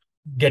not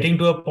getting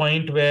to a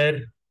point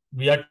where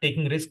we are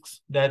taking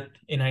risks that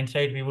in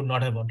hindsight we would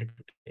not have wanted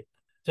to take.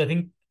 So I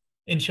think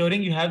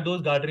ensuring you have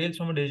those guardrails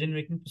from a decision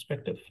making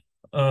perspective,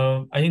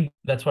 I think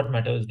that's what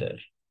matters there.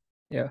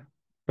 Yeah.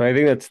 I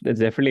think that's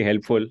definitely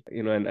helpful,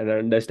 and I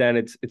understand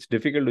it's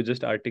difficult to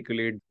just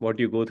articulate what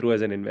you go through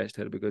as an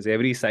investor, because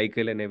every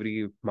cycle and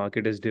every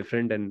market is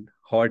different and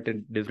hot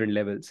at different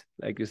levels,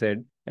 like you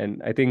said.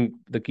 And I think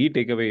the key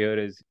takeaway here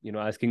is,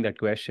 asking that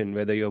question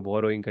whether you're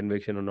borrowing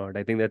conviction or not.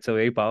 I think that's a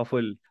very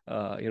powerful,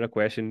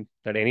 question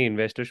that any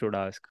investor should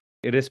ask,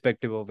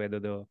 irrespective of whether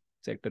the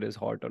sector is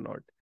hot or not.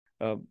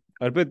 Uh,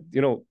 Arpit,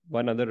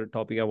 one other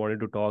topic I wanted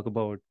to talk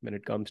about when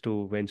it comes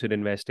to venture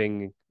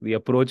investing, the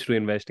approach to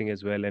investing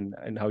as well,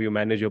 and how you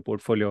manage your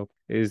portfolio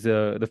is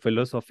the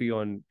philosophy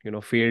on,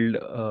 failed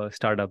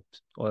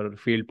startups or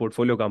failed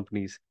portfolio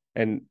companies.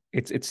 And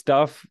it's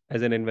tough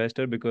as an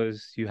investor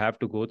because you have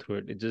to go through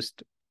it. It's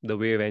just the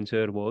way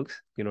venture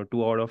works.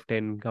 2 out of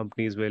 10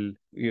 companies will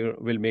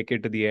make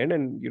it to the end,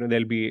 and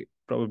there'll be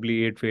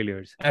probably 8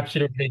 failures.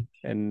 Absolutely.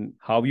 And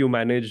how you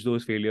manage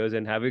those failures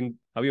and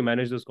how you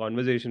manage those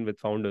conversations with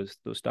founders,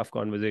 those tough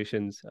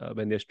conversations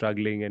when they're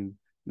struggling and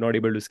not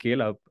able to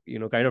scale up,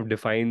 kind of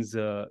defines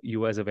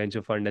you as a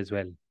venture fund as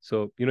well.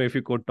 So, if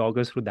you could talk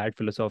us through that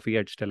philosophy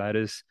at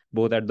Stellaris,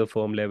 both at the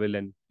firm level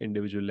and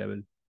individual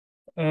level.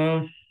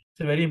 It's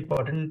a very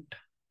important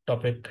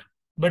topic,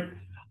 but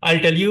I'll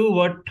tell you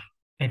what,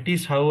 at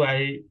least how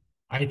I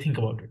think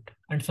about it.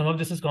 And some of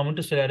this is common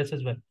to Stellaris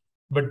as well.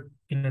 But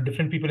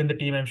different people in the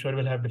team, I'm sure,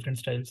 will have different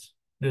styles.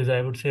 This is,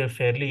 I would say, a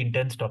fairly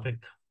intense topic,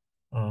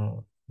 uh,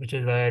 which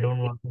is why I don't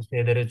want to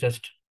say there is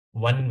just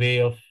one way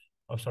of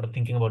sort of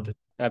thinking about this.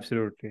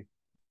 Absolutely.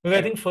 Because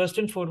I think first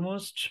and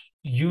foremost,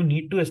 you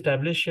need to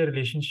establish a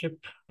relationship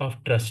of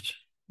trust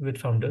with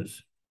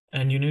founders,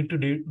 and you need to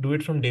do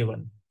it from day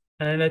one.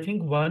 And I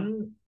think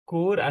one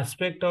core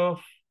aspect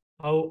of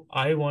how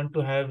I want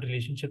to have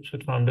relationships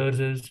with founders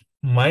is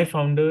my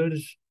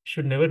founders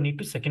should never need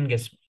to second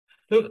guess me.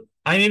 Look,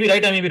 I may be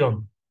right, I may be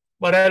wrong,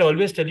 but I'll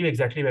always tell you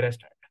exactly where I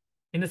stand.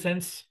 In the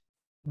sense,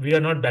 we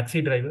are not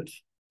backseat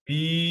drivers.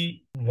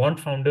 We want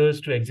founders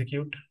to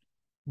execute.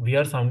 We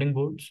are sounding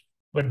boards,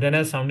 but then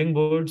as sounding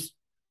boards,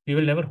 we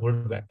will never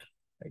hold back.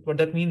 Right? What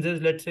that means is,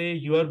 let's say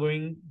you are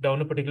going down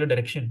a particular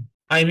direction.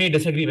 I may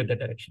disagree with that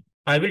direction.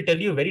 I will tell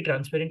you very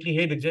transparently,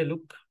 hey, Digjay,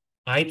 look,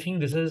 I think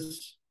this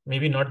is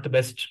maybe not the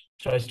best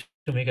choice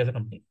to make as a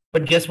company.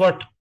 But guess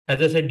what?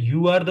 As I said,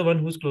 you are the one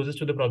who's closest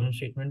to the problem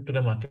statement, to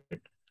the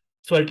market.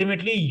 So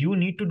ultimately, you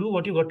need to do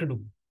what you got to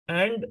do.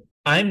 And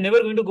I'm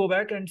never going to go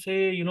back and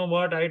say, you know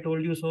what, I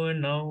told you so,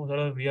 and now sort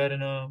of we are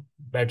in a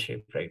bad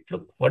shape, right?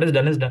 Look, what is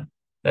done is done.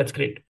 That's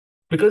great.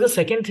 Because the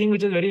second thing,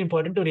 which is very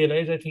important to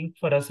realize, I think,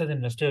 for us as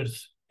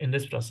investors in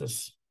this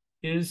process,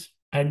 is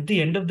at the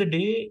end of the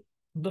day,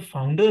 the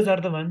founders are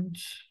the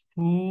ones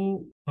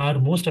who are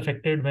most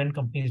affected when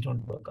companies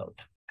don't work out.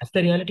 That's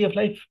the reality of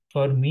life.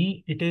 For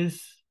me, it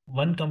is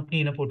one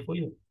company in a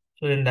portfolio.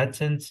 So in that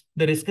sense,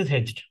 the risk is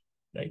hedged,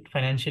 right?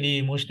 Financially,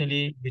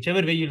 emotionally,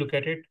 whichever way you look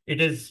at it,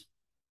 it is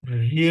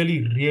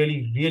really,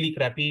 really, really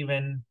crappy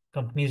when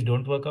companies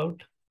don't work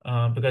out.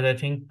 Because I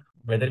think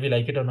whether we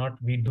like it or not,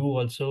 we do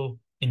also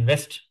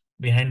invest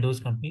behind those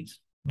companies.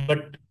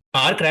 But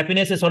our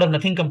crappiness is sort of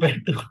nothing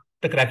compared to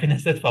the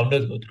crappiness that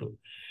founders go through,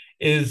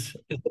 is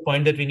the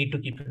point that we need to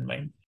keep in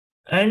mind.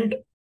 And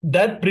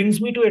that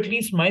brings me to at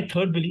least my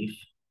third belief,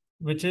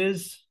 which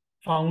is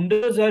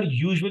founders are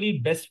usually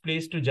best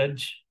placed to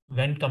judge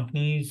when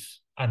companies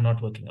are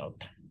not working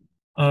out.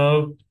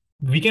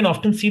 We can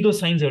often see those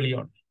signs early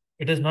on.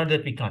 It is not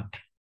that we can't.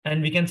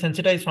 And we can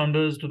sensitize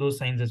founders to those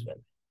signs as well.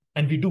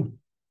 And we do.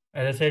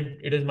 As I said,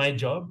 it is my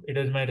job, it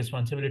is my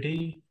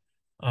responsibility,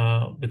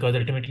 because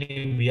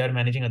ultimately we are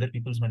managing other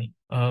people's money.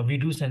 We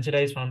do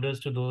sensitize founders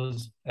to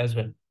those as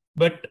well.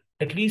 But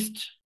at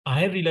least I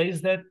have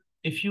realized that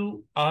if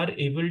you are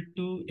able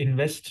to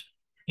invest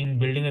in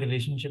building a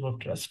relationship of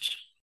trust,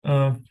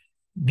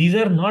 these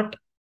are not,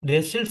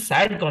 they're still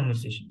sad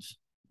conversations,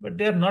 but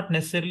they are not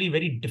necessarily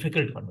very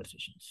difficult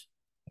conversations,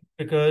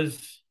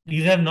 because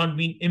these have not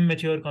been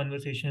immature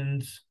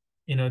conversations.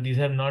 These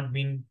have not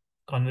been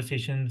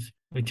conversations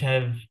which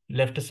have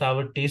left a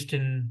sour taste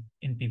in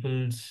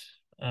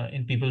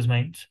people's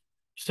minds.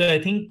 So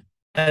I think,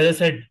 as I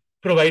said,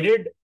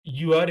 provided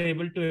you are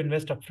able to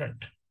invest upfront,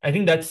 I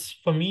think that's,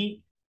 for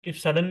me, if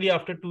suddenly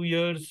after 2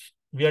 years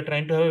we are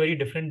trying to have a very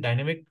different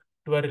dynamic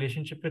to our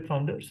relationship with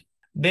founders,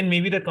 then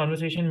maybe the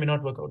conversation may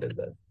not work out as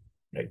well,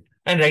 right?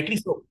 And rightly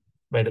so,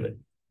 by the way.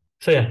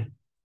 So yeah.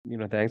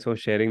 Thanks for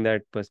sharing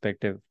that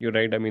perspective. You're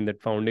right. I mean,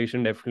 that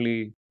foundation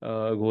definitely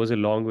goes a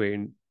long way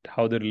in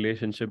how the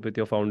relationship with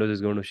your founders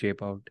is going to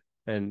shape out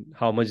and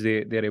how much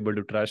they're able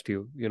to trust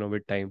you,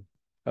 with time.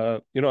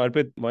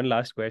 Arpit, one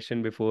last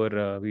question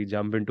before we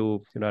jump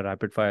into,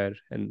 rapid fire.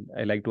 And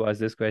I like to ask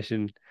this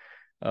question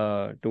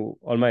to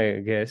all my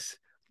guests.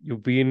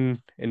 You've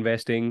been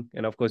investing,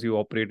 and of course, you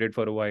operated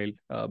for a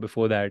while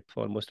before that,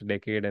 for almost a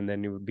decade, and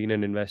then you've been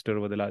an investor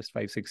over the last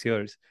 5, 6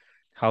 years.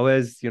 How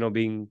has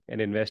being an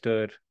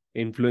investor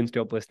influenced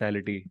your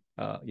personality?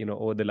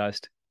 Over the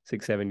last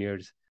 6, 7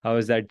 years, how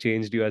has that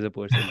changed you as a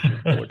person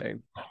over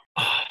time?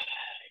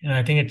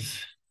 I think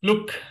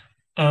look.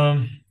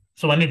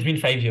 So one, it's been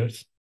 5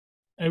 years.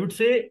 I would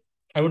say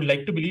I would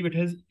like to believe it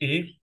has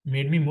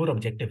made me more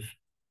objective,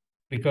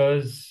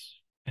 because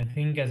I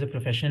think as a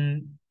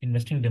profession,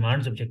 investing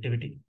demands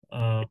objectivity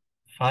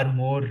far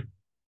more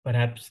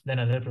perhaps than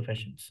other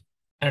professions.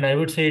 And I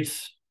would say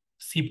it's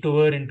seeped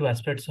over into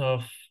aspects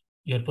of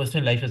your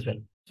personal life as well.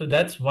 So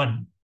that's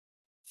one.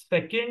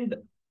 Second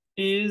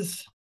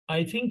is,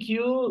 I think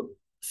you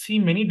see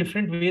many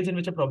different ways in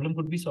which a problem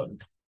could be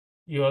solved.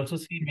 You also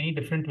see many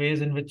different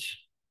ways in which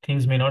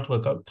things may not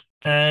work out.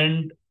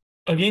 And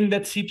again,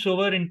 that seeps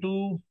over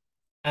into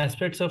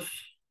aspects of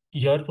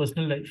your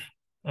personal life.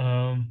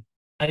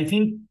 I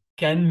think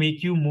can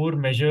make you more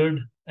measured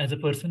as a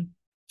person.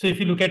 So if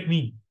you look at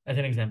me as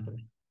an example,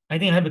 I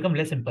think I've become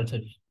less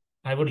impulsive.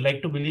 I would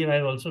like to believe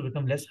I've also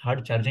become less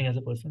hard charging as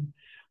a person.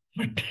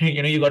 But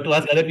you got to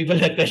ask other people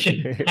that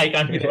question. I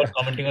can't be the one Yeah.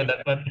 commenting on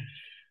that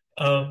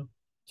one.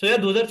 So yeah,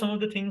 those are some of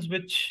the things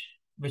which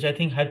I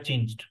think have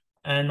changed.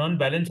 And on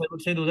balance, I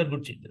would say those are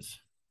good changes.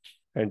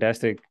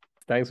 Fantastic.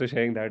 Thanks for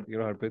sharing that,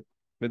 Harpit.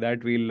 With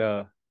that,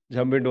 we'll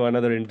jump into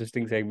another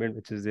interesting segment,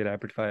 which is the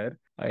rapid fire.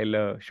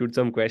 I'll shoot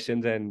some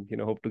questions and,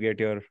 hope to get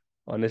your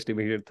honest,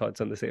 immediate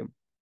thoughts on the same.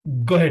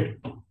 Go ahead.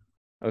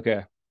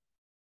 Okay.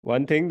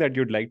 One thing that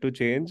you'd like to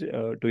change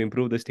to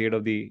improve the state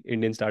of the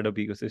Indian startup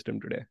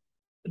ecosystem today.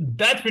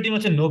 That's pretty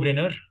much a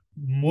no-brainer.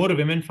 More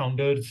women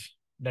founders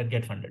that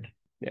get funded.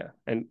 Yeah.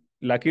 And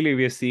luckily,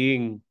 we are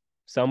seeing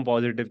some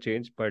positive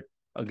change, but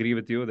agree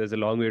with you, there's a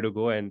long way to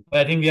go. And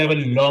I think we have a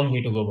long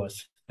way to go,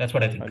 boss. That's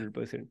what I think.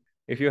 100%.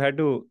 If you had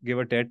to give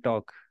a TED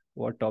talk,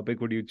 what topic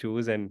would you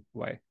choose and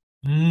why?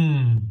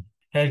 Hmm.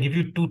 I'll give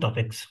you two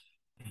topics.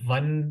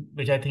 One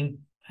which I think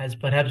has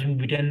perhaps been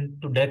beaten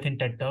to death in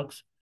TED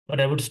Talks,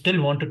 but I would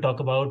still want to talk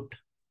about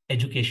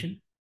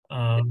education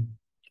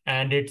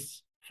and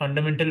its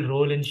fundamental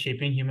role in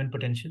shaping human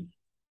potential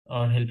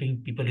or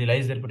helping people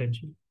realize their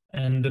potential,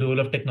 and the role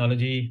of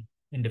technology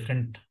in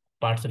different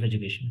parts of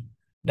education.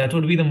 That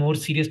would be the more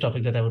serious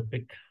topic that I would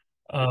pick.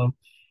 Um,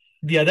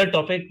 the other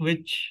topic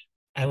which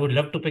I would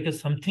love to pick is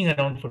something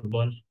around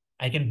football.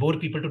 I can bore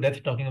people to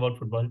death talking about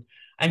football.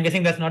 I'm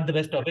guessing that's not the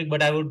best topic,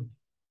 but I would,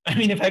 I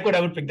mean, if I could,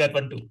 I would pick that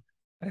one too.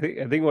 I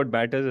think what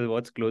matters is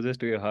what's closest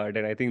to your heart,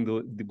 and I think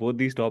both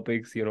these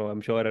topics,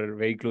 I'm sure are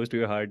very close to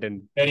your heart,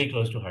 and Very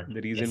close to heart.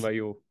 the reason Yes. why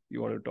you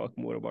want to talk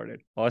more about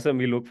it. Awesome.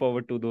 We look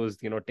forward to those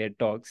TED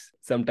talks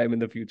sometime in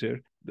the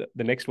future.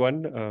 The next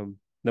one,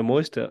 the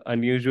most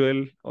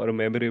unusual or a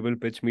memorable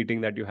pitch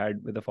meeting that you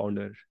had with the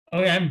founder.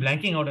 Okay, I'm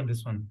blanking out on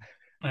this one.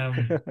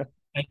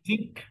 I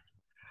think,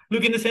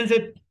 look, in the sense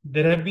that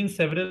there have been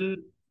several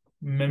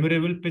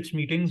memorable pitch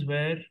meetings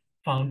where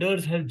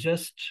founders have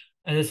just,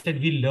 as I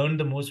said, we learn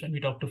the most when we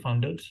talk to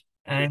founders.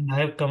 And I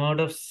have come out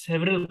of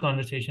several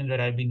conversations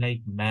where I've been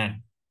like,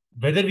 man,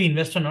 whether we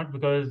invest or not,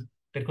 because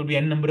there could be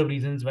n number of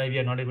reasons why we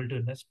are not able to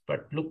invest.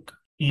 But look,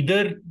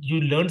 either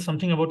you learn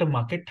something about a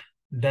market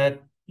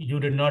that you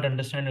did not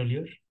understand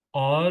earlier,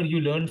 or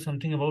you learn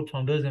something about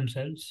founders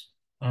themselves.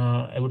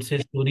 I would say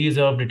stories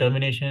of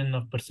determination,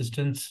 of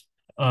persistence,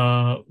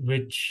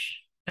 which,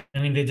 I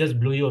mean, they just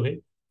blew you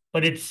away.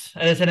 But it's,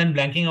 as I said, I'm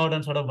blanking out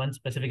on sort of one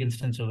specific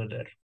instance over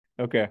there.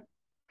 Okay.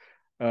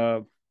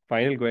 Uh,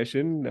 Final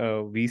question: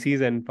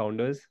 VCs and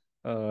founders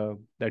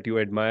that you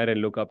admire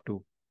and look up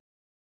to.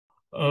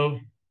 Uh,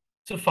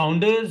 so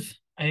founders,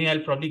 I think I'll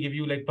probably give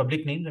you like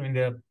public names. I mean,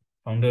 there are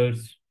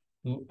founders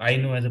who I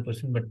know as a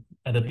person, but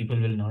other people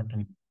will not. I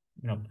mean,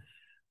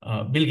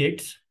 Bill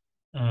Gates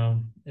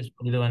is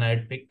probably the one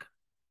I'd pick.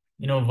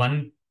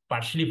 One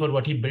partially for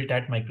what he built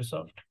at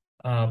Microsoft,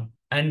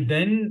 and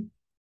then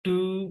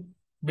to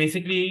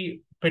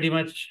basically pretty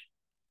much,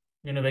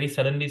 very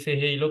suddenly say,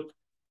 hey, look,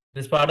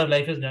 this part of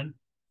life is done.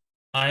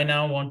 I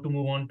now want to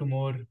move on to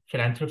more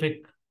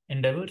philanthropic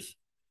endeavors.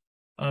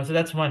 So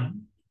that's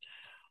one.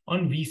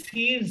 On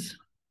VCs,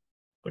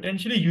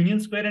 potentially Union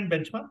Square and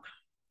Benchmark,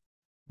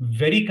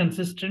 very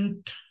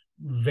consistent,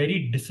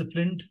 very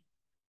disciplined,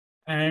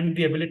 and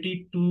the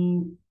ability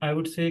to, I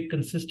would say,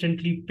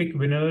 consistently pick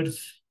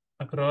winners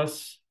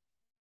across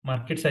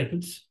market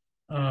cycles.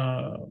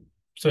 So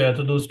yeah,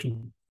 so those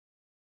two.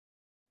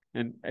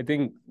 And I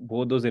think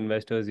both those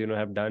investors,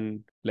 have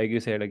done, like you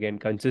said, again,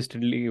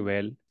 consistently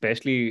well,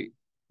 especially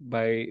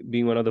by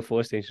being one of the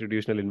first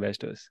institutional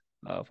investors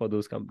for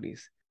those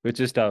companies, which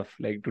is tough.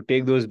 Like to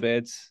take those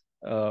bets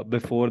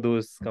before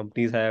those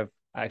companies have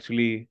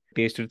actually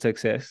tasted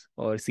success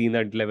or seen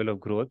that level of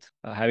growth,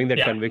 having that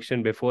Yeah.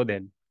 conviction before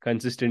then,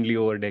 consistently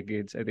over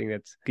decades, I think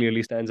that's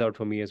clearly stands out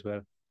for me as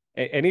well.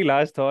 Any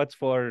last thoughts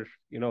for,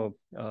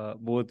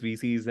 both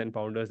VCs and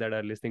founders that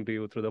are listening to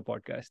you through the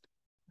podcast?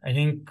 I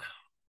think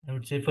I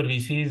would say for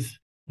VCs,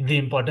 the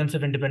importance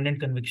of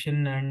independent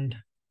conviction and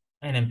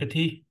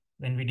empathy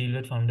when we deal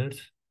with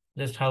founders.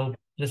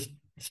 Just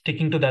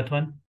sticking to that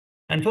one.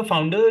 And for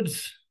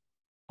founders,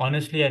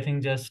 honestly, I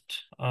think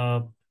just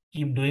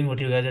keep doing what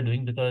you guys are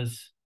doing,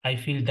 because I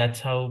feel that's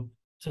how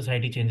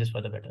society changes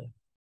for the better.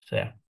 So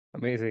yeah.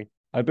 Amazing.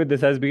 Arpit,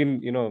 this has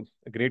been,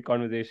 a great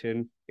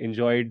conversation.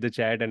 Enjoyed the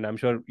chat, and I'm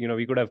sure,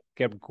 we could have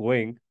kept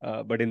going.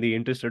 But in the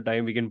interest of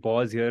time, we can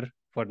pause here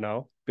for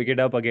now. Pick it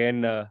up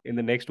again in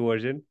the next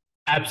version.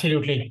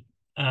 Absolutely.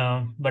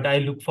 But I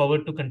look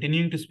forward to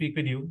continuing to speak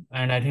with you.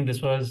 And I think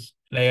this was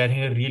like, I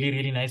think a really,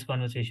 really nice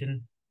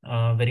conversation.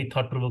 Very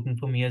thought provoking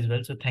for me as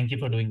well. So thank you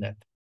for doing that.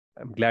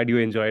 I'm glad you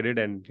enjoyed it,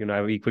 and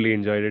I've equally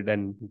enjoyed it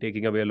and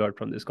taking away a lot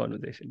from this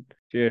conversation.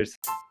 Cheers.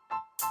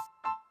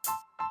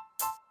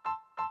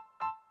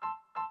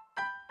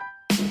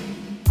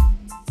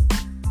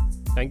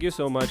 Thank you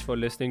so much for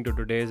listening to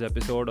today's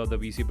episode of the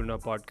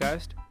VCpreneur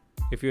podcast.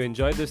 If you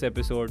enjoyed this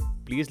episode,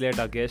 please let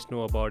our guests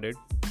know about it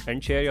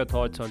and share your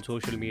thoughts on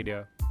social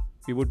media.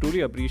 We would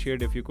truly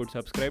appreciate if you could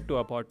subscribe to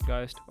our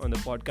podcast on the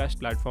podcast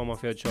platform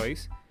of your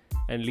choice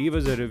and leave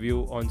us a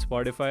review on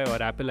Spotify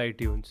or Apple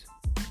iTunes.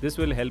 This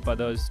will help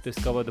others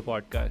discover the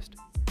podcast.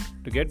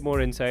 To get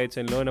more insights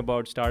and learn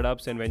about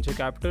startups and venture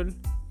capital,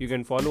 you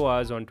can follow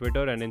us on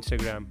Twitter and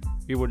Instagram.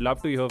 We would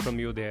love to hear from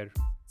you there.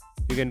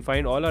 You can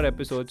find all our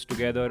episodes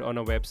together on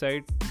our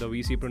website,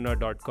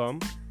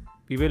 thevcpreneur.com.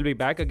 We will be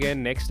back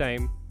again next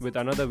time with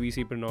another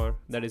VCpreneur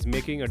that is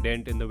making a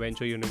dent in the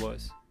venture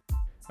universe.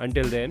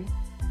 Until then,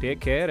 take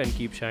care and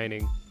keep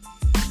shining.